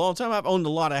around for a long time. I've owned a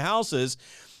lot of houses.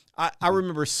 I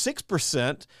remember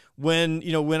 6% when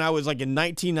I was like in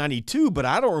 1992, but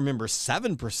I don't remember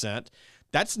 7%.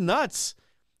 That's nuts.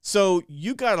 So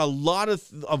you got a lot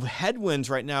of headwinds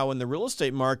right now in the real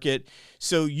estate market.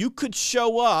 So you could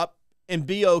show up and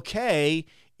be okay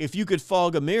if you could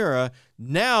fog a mirror.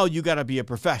 Now you got to be a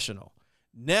professional.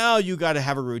 Now you got to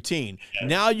have a routine. Yeah.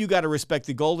 Now you got to respect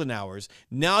the golden hours.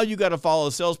 Now you got to follow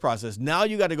the sales process. Now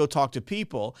you got to go talk to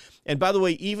people. And by the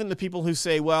way, even the people who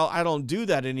say, well, I don't do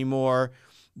that anymore,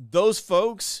 those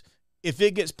folks, if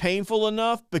it gets painful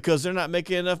enough because they're not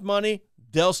making enough money,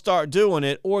 they'll start doing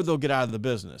it or they'll get out of the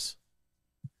business.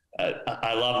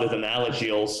 I love that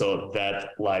analogy also,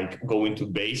 that like going to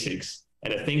basics.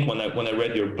 And I think when I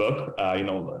read your book,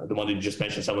 the one that you just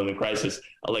mentioned, Someone in Crisis,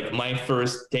 like my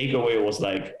first takeaway was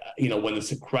like, when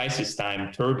it's a crisis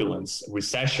time, turbulence,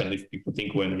 recession, if people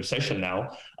think we're in recession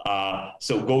now.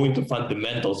 So going to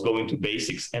fundamentals, going to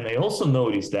basics. And I also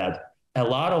noticed that a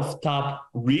lot of top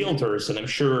realtors, and I'm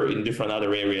sure in different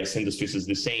other areas, industries is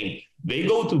the same, they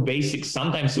go to basics,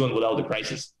 sometimes even without the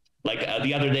crisis. Like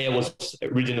the other day, I was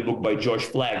reading a book by George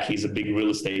Flagg. He's a big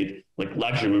real estate, like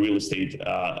luxury real estate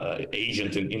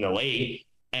agent in LA.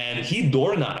 And he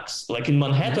door knocks. Like in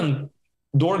Manhattan,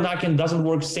 door knocking doesn't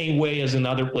work same way as in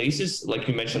other places. Like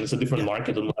you mentioned, it's a different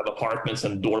market, and we have apartments,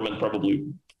 and doormen probably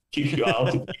kick you out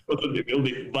if you go to the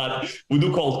building. But we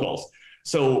do cold calls.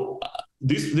 So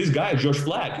this guy, George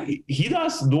Flagg, he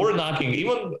does door knocking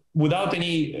even without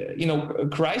any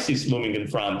crisis looming in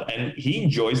front, and he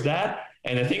enjoys that.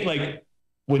 And I think like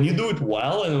when you do it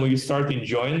well and when you start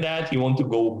enjoying that, you want to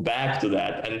go back to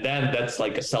that. And then that's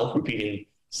like a self-repeating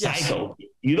cycle. Yes.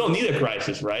 You don't need a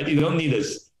crisis, right? You don't need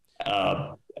this,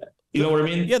 you know what I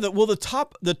mean? Yeah.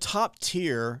 The top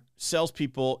tier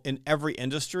salespeople in every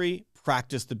industry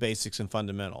practice the basics and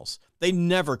fundamentals. They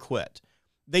never quit.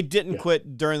 They didn't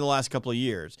quit during the last couple of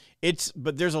years.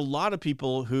 But there's a lot of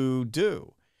people who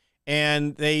do,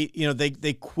 and they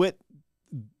quit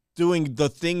doing the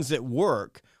things that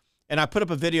work. And I put up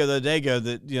a video the other day ago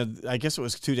that, I guess it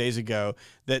was 2 days ago,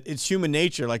 that it's human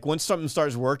nature. Like once something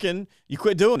starts working, you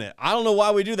quit doing it. I don't know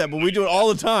why we do that, but we do it all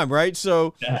the time. Right.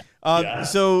 So,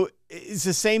 so it's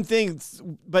the same thing.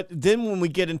 But then when we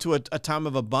get into a time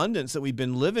of abundance that we've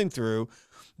been living through,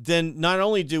 then not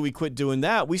only do we quit doing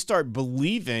that, we start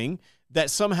believing that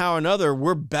somehow or another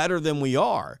we're better than we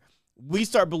are. We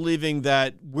start believing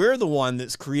that we're the one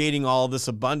that's creating all this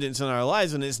abundance in our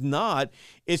lives, and it's not.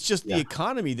 It's just the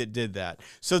economy that did that.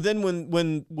 So then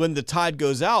when the tide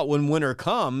goes out, when winter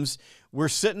comes, we're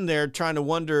sitting there trying to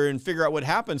wonder and figure out what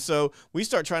happened. So we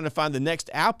start trying to find the next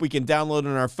app we can download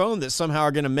on our phone that somehow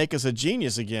are going to make us a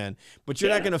genius again. But you're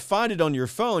not going to find it on your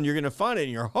phone. You're going to find it in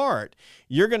your heart.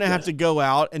 You're going to have to go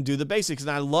out and do the basics.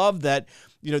 And I love that,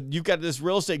 you've got this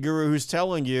real estate guru who's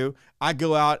telling you, I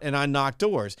go out and I knock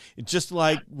doors. It's just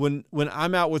like when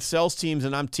I'm out with sales teams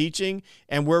and I'm teaching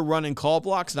and we're running call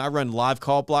blocks, and I run live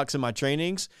call blocks in my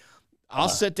trainings, I'll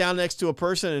sit down next to a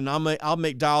person and I'll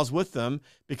make dials with them,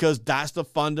 because that's the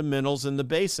fundamentals and the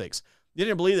basics. You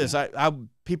didn't believe this.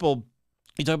 People,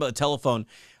 you talk about the telephone.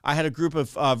 I had a group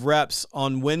of reps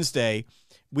on Wednesday.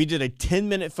 We did a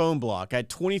 10-minute phone block. I had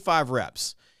 25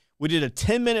 reps. We did a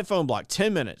 10-minute phone block,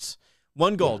 10 minutes.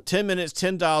 One goal, 10 minutes,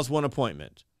 10 dials, one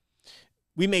appointment.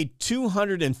 We made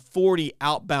 240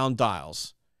 outbound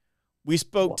dials. We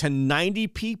spoke to 90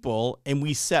 people and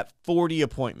we set 40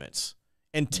 appointments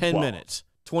in 10 minutes,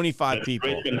 25 people.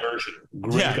 Great conversion.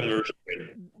 Great conversion.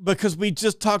 Because we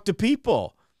just talked to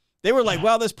people. They were like,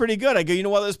 wow, that's pretty good. I go, you know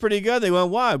what, that's pretty good. They went,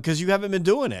 why? Because you haven't been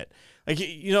doing it. Like,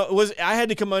 I had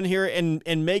to come on here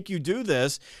and make you do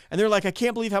this. And they're like, I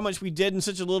can't believe how much we did in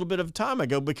such a little bit of time. I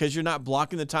go, because you're not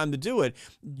blocking the time to do it.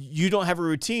 You don't have a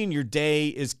routine. Your day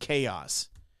is chaos.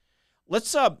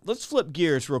 Let's flip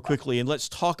gears real quickly and let's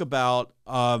talk about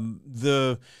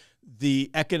the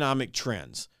economic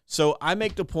trends. So I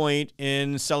make the point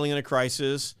in Selling in a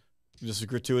Crisis, just a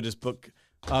gratuitous book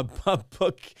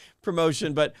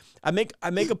promotion, but I make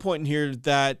a point in here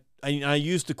that I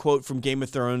used the quote from Game of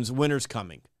Thrones, "Winter's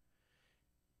coming,"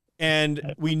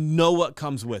 and we know what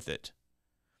comes with it.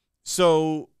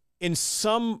 So in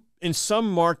some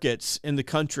markets in the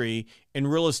country in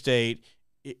real estate,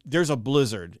 there's a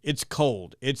blizzard. It's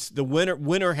cold. It's the winter.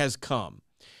 Winter has come,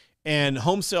 and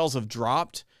home sales have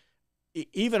dropped.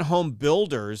 Even home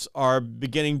builders are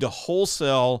beginning to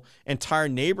wholesale entire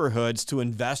neighborhoods to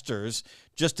investors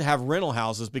just to have rental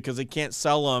houses because they can't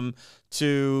sell them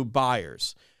to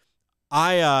buyers.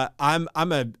 I'm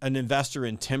an investor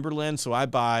in timberland, so I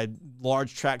buy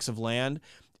large tracts of land.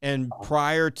 And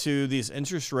prior to these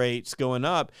interest rates going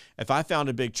up, if I found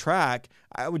a big tract,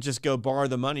 I would just go borrow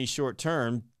the money short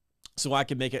term, so I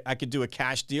could do a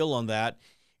cash deal on that.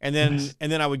 And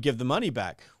then I would give the money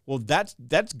back. Well, that's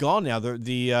gone now.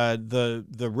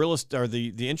 The real estate or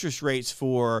the interest rates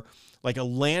for like a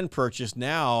land purchase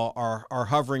now are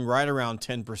hovering right around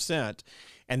 10%,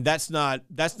 and that's not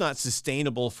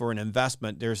sustainable for an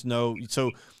investment. There's no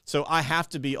so I have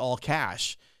to be all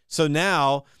cash. So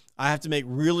now I have to make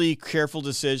really careful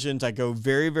decisions. I go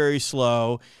very, very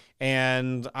slow.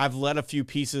 And I've let a few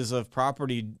pieces of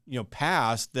property,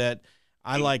 pass that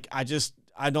I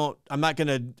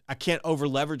can't over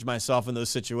leverage myself in those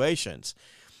situations.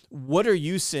 What are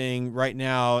you seeing right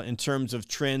now in terms of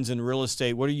trends in real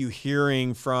estate? What are you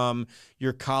hearing from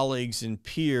your colleagues and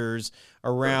peers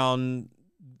around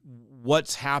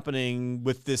what's happening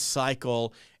with this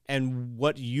cycle, and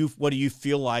what do you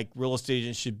feel like real estate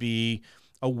agents should be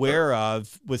aware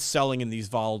of with selling in these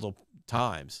volatile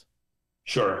times?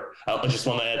 Sure. I just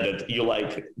want to add that you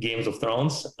like Games of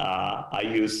Thrones. I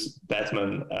use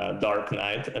Batman Dark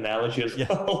Knight analogy as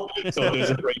well. So there's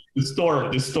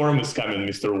the storm is coming,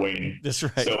 Mr. Wayne. That's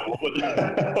right. So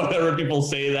whenever people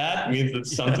say that, means that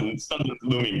something's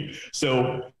looming.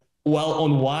 So while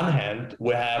on one hand,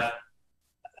 we have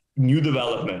new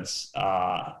developments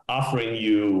offering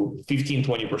you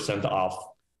 15-20% off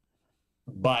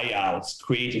buyouts,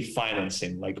 creative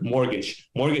financing, like mortgage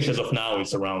as of now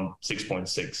is around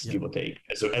 6.6, give or take,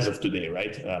 as of today,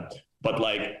 right? But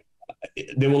like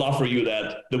they will offer you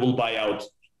that they will buy out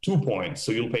 2 points,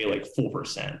 so you'll pay like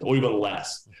 4% or even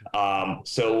less.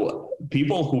 So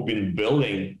people who've been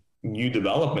building new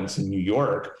developments in New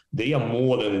York, they are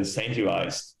more than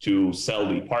incentivized to sell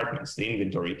the apartments, the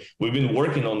inventory. We've been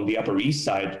working on the Upper East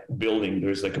Side building.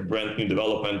 There's like a brand new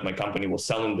development. My company was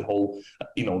selling the whole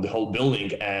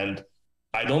building, and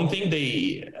I don't think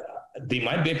they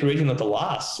might be operating at a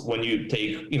loss when you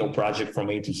take, project from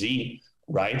A to Z,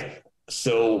 right?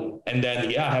 So, and then,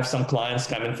 I have some clients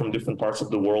coming from different parts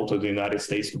of the world to the United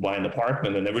States to buy an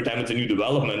apartment, and every time it's a new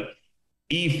development,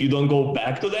 if you don't go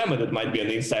back to them, and it might be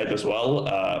an insight as well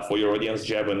for your audience,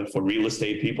 Jeb, and for real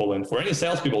estate people and for any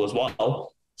salespeople as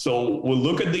well. So we'll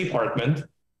look at the apartment,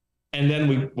 and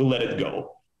then we'll let it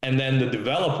go. And then the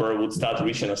developer would start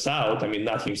reaching us out. I mean,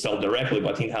 not himself directly,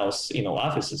 but in-house,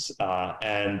 offices.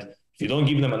 And if you don't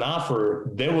give them an offer,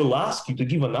 they will ask you to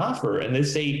give an offer. And they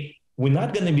say, we're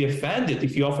not going to be offended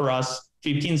if you offer us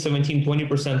 15, 17,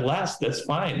 20% less. That's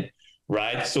fine,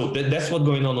 right? So that's what's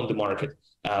going on the market.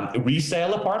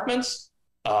 Resale apartments,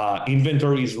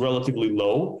 inventory is relatively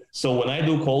low. So when I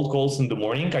do cold calls in the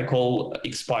morning, I call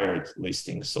expired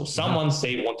listings. So someone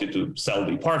wanted to sell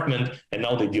the apartment, and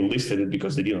now they delisted it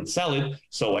because they didn't sell it.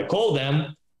 So I call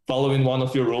them, following one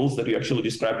of your rules that you actually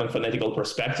described on phonetical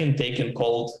prospecting, taken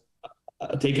cold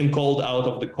out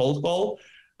of the cold call.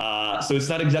 So it's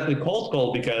not exactly cold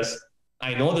call, because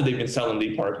I know that they've been selling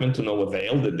the apartment to no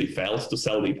avail, that they failed to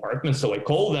sell the apartment. So I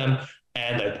call them,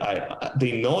 and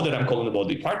they know that I'm calling about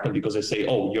the apartment, because I say,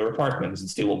 oh, your apartment is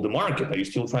still on the market. Are you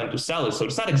still trying to sell it? So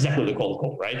it's not exactly the cold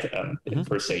call, right?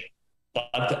 Per se.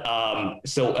 But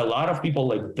so a lot of people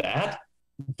like that,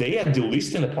 they are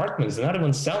delisting apartments. They're not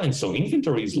even selling. So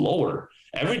inventory is lower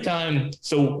every time.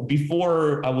 So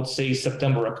before, I would say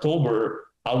September, October,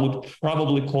 I would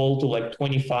probably call to like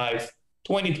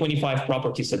 25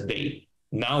 properties a day.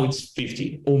 Now it's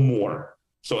 50 or more.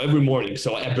 So every morning.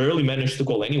 So I barely managed to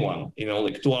call anyone,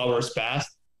 like 2 hours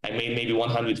passed. I made maybe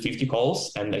 150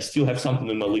 calls, and I still have something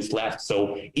on my list left.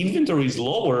 So inventory is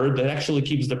lower. That actually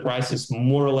keeps the prices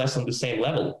more or less on the same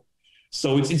level.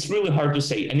 So it's really hard to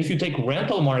say. And if you take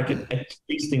rental market, at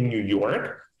least in New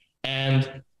York,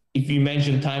 and if you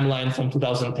imagine timeline from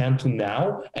 2010 to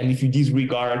now, and if you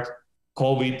disregard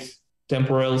COVID,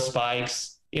 temporal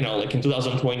spikes, like in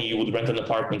 2020, you would rent an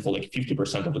apartment for like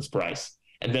 50% of its price.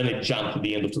 And then it jumped at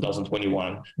the end of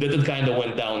 2021. Then it kind of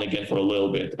went down again for a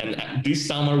little bit. And this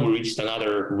summer, we reached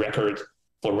another record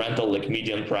for rental, like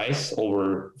median price,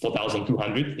 over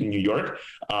 4,200 in New York.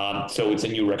 So it's a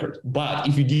new record. But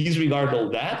if you disregard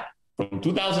all that, from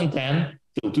 2010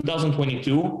 till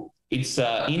 2022, it's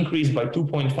increased by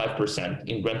 2.5%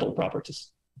 in rental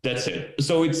properties. That's it.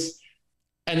 So it's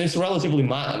relatively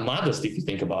modest if you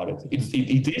think about it.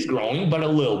 It is growing, but a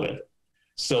little bit.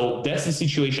 So that's the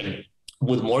situation.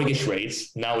 With mortgage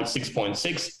rates, now it's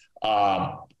 6.6.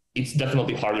 It's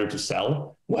definitely harder to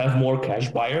sell. We'll have more cash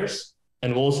buyers,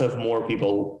 and we'll also have more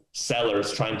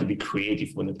sellers trying to be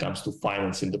creative when it comes to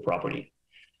financing the property.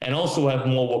 And also have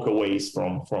more walkaways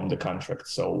from the contract.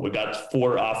 So we got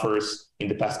 4 offers in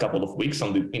the past couple of weeks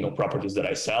on the properties that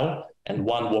I sell, and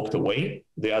 1 walked away.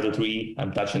 The other 3,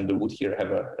 I'm touching the wood here,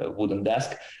 have a wooden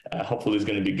desk. Hopefully it's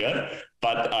going to be good.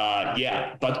 But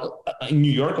in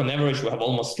New York, on average, we have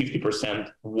almost 50%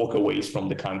 walkaways from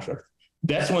the contract.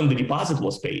 That's when the deposit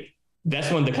was paid. That's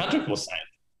when the contract was signed.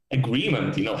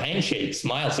 Agreement, handshake,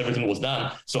 smiles, everything was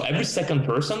done. So every second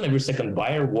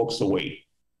buyer walks away.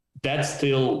 That's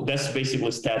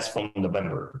basically stats from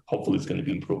November. Hopefully it's going to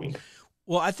be improving.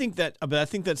 Well, I think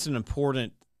that's an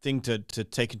important thing to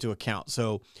take into account.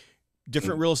 So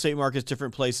different real estate markets,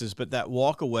 different places, but that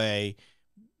walk away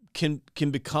can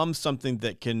become something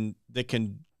that can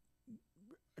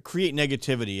create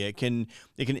negativity. It can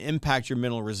impact your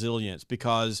mental resilience,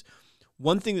 because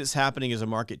one thing that's happening as a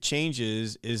market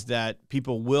changes is that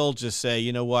people will just say,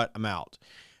 you know what, I'm out.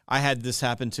 I had this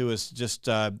happen to us just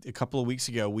a couple of weeks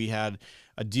ago. We had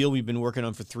a deal we've been working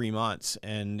on for 3 months,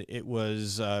 and it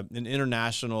was an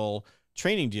international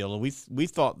training deal. And we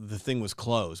thought the thing was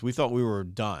closed. We thought we were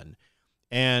done.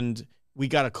 And we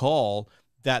got a call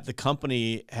that the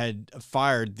company had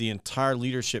fired the entire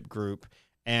leadership group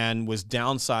and was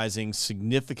downsizing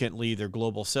significantly their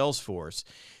global sales force.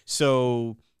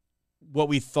 So what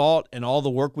we thought and all the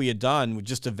work we had done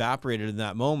just evaporated in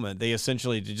that moment. They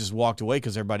essentially just walked away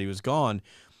because everybody was gone.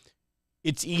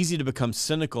 It's easy to become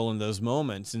cynical in those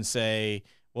moments and say,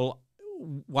 well,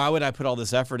 why would I put all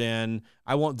this effort in?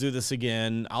 I won't do this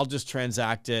again. I'll just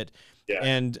transact it. Yeah.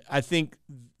 And I think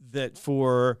that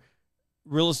for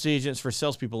real estate agents, for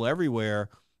salespeople everywhere,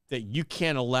 that you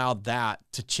can't allow that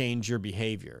to change your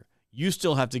behavior. You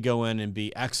still have to go in and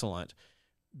be excellent,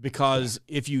 because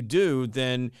if you do,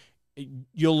 then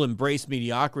you'll embrace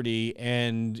mediocrity,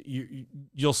 and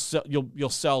you'll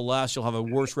sell less. You'll have a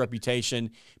worse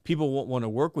reputation. People won't want to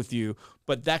work with you.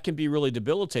 But that can be really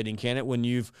debilitating, can it? When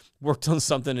you've worked on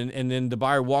something and then the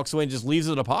buyer walks away and just leaves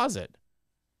a deposit.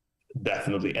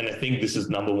 Definitely. And I think this is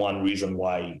number one reason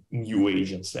why new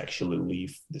agents actually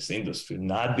leave this industry.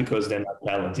 Not because they're not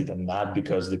talented and not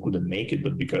because they couldn't make it,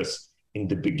 but because in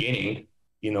the beginning,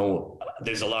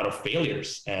 there's a lot of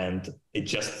failures, and it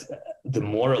just,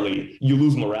 you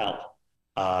lose morale,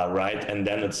 right? And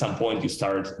then at some point you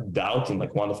start doubting.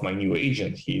 Like one of my new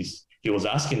agents, he was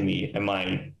asking me, am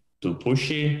I too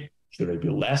pushy? Should I be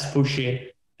less pushy?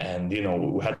 And,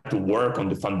 we had to work on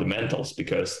the fundamentals,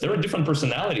 because there are different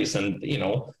personalities, and,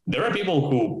 there are people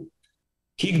who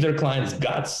kick their clients'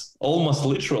 guts almost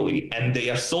literally, and they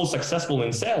are so successful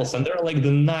in sales, and they're like the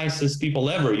nicest people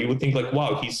ever. You would think like,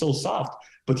 wow, he's so soft,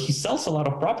 but he sells a lot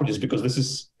of properties because this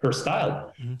is her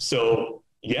style. Mm-hmm. So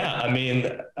yeah,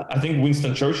 I think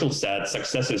Winston Churchill said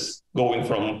success is going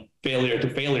from failure to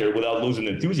failure without losing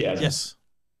enthusiasm. Yes.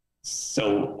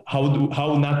 So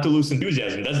how not to lose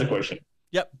enthusiasm? That's the question.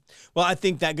 Yep. Well, I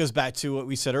think that goes back to what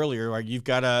we said earlier. Like, you've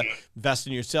got to invest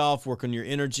in yourself, work on your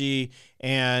energy,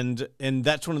 and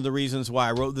that's one of the reasons why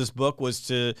I wrote this book, was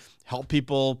to help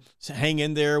people hang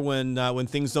in there when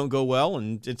things don't go well,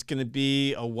 and it's going to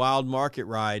be a wild market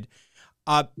ride.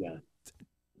 Yeah.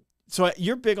 So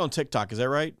you're big on TikTok, is that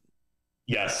right?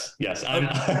 Yes. I'm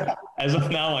as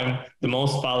of now, I'm the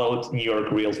most followed New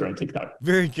York realtor on TikTok.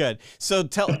 Very good. So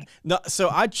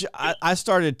I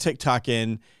started TikTok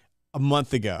in a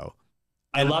month ago.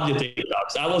 I love your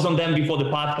TikToks. I was on them before the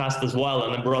podcast as well,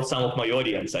 and I brought some of my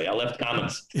audience. I left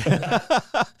comments.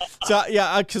 So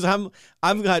yeah, because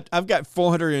I've got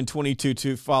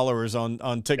 422 followers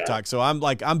on TikTok. Yeah. So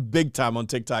I'm big time on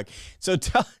TikTok. So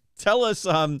tell us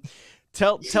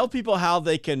Tell people how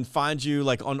they can find you,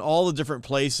 like on all the different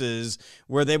places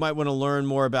where they might want to learn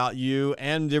more about you.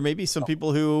 And there may be some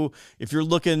people who, if you're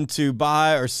looking to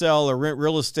buy or sell or rent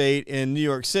real estate in New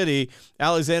York City,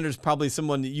 Alexander's probably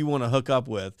someone that you want to hook up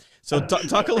with. So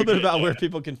talk a little bit about where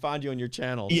people can find you on your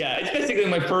channels. Yeah, it's basically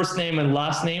my first name and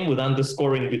last name with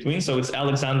underscore in between. So it's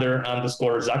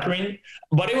Alexander_Zakharin.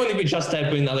 But even if you just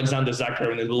type in Alexander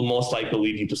Zakharin, it will most likely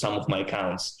lead you to some of my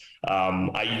accounts.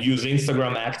 I use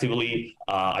Instagram actively.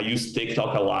 I use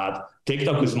TikTok a lot.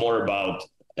 TikTok is more about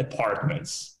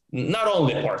apartments. Not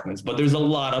only apartments, but there's a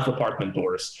lot of apartment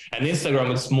tours. And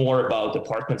Instagram is more about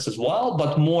apartments as well,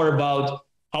 but more about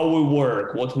how we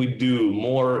work, what we do,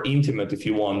 more intimate, if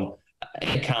you want,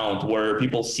 account where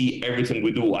people see everything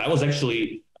we do. I was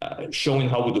actually showing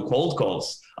how we do cold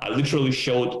calls. I literally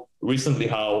showed recently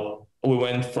how we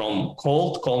went from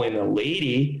cold calling a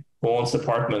lady who owns an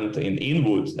apartment in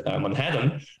Inwood,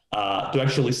 Manhattan, to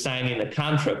actually signing a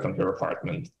contract on her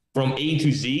apartment from A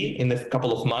to Z in a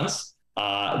couple of months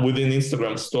within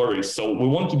Instagram stories. So I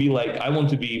want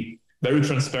to be very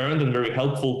transparent and very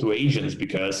helpful to agents,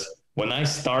 because when I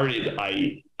started,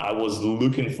 I was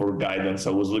looking for guidance. I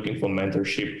was looking for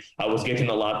mentorship. I was getting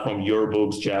a lot from your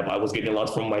books, Jeb. I was getting a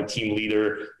lot from my team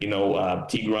leader,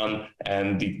 Tigran,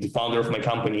 and the founder of my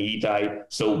company, Itai.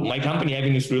 So my company,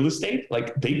 Avenues Real Estate,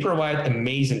 they provide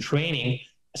amazing training.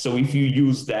 So if you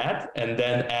use that and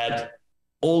then add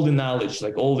all the knowledge,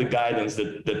 all the guidance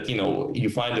that you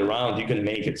find around, you can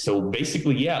make it. So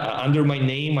basically, under my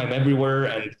name, I'm everywhere,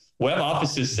 and we have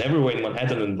offices everywhere in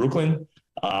Manhattan and Brooklyn.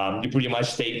 You pretty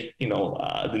much take,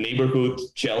 the neighborhood,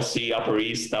 Chelsea, Upper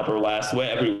East, Upper West, we're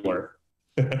everywhere.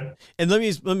 And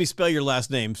let me spell your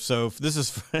last name. So if this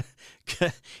is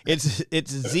it's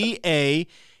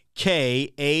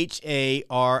Zakharin.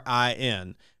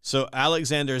 So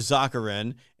Alexander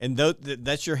Zakharin, and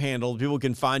that's your handle. People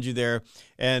can find you there.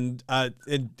 And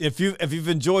if you've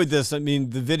enjoyed this, I mean,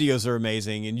 the videos are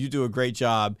amazing, and you do a great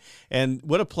job. And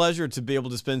what a pleasure to be able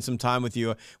to spend some time with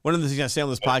you. One of the things I say on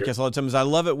this podcast all the time is I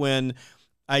love it when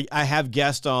I have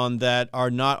guests on that are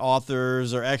not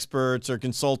authors or experts or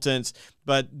consultants,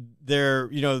 but they're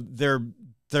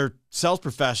sales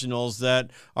professionals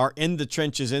that are in the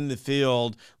trenches, in the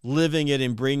field, living it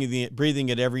and breathing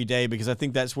it every day, because I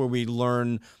think that's where we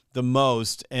learn the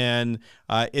most. And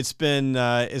it's been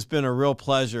a real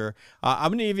pleasure.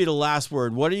 I'm going to give you the last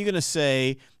word. What are you going to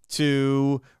say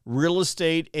to real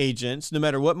estate agents, no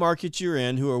matter what market you're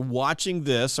in, who are watching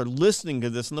this or listening to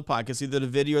this on the podcast, either the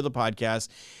video or the podcast?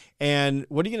 And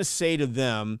what are you going to say to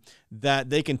them that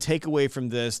they can take away from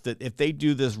this, that if they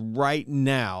do this right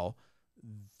now,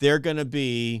 they're going to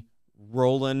be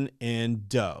rolling in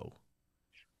dough?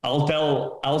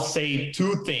 I'll say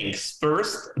two things.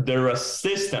 First, there are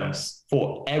systems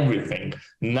for everything.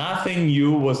 Nothing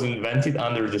new was invented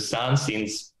under the sun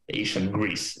since ancient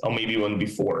Greece, or maybe even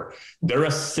before. There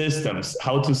are systems,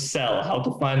 how to sell, how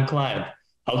to find client,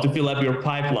 how to fill up your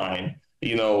pipeline.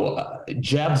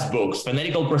 Jeb's books,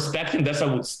 Fanatical Prospecting, that's what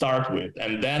I would start with.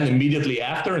 And then immediately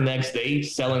after, next day,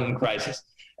 selling in crisis.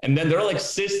 And then there are like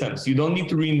systems. You don't need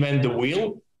to reinvent the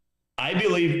wheel. I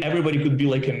believe everybody could be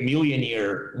like a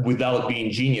millionaire without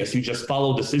being genius. You just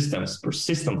follow the systems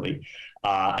persistently.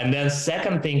 And then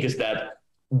second thing is that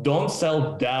don't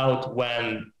self-doubt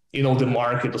when the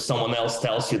market or someone else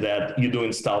tells you that you're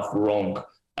doing stuff wrong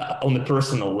on a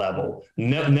personal level.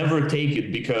 Never take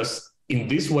it, because in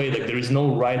this way, like, there is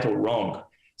no right or wrong.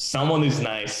 Someone is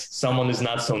nice, someone is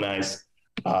not so nice.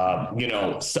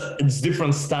 It's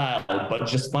different style, but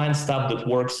just find stuff that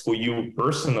works for you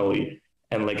personally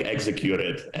and like execute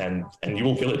it, and you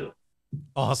will kill it.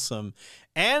 Awesome.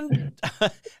 And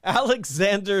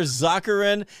Alexander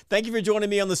Zakharin, thank you for joining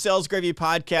me on the Sales Gravy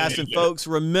podcast. And folks,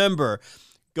 remember,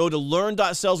 go to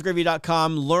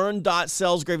learn.salesgravy.com,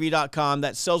 learn.salesgravy.com.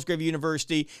 That's Sales Gravy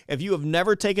University. If you have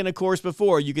never taken a course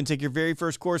before, you can take your very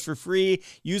first course for free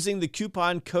using the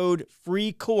coupon code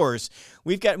FREECOURSE.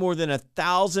 We've got more than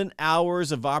 1,000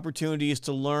 hours of opportunities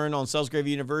to learn on Sales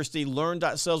Gravy University.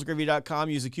 Learn.salesgravy.com.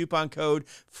 Use the coupon code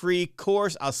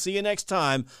FREECOURSE. I'll see you next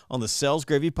time on the Sales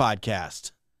Gravy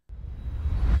podcast.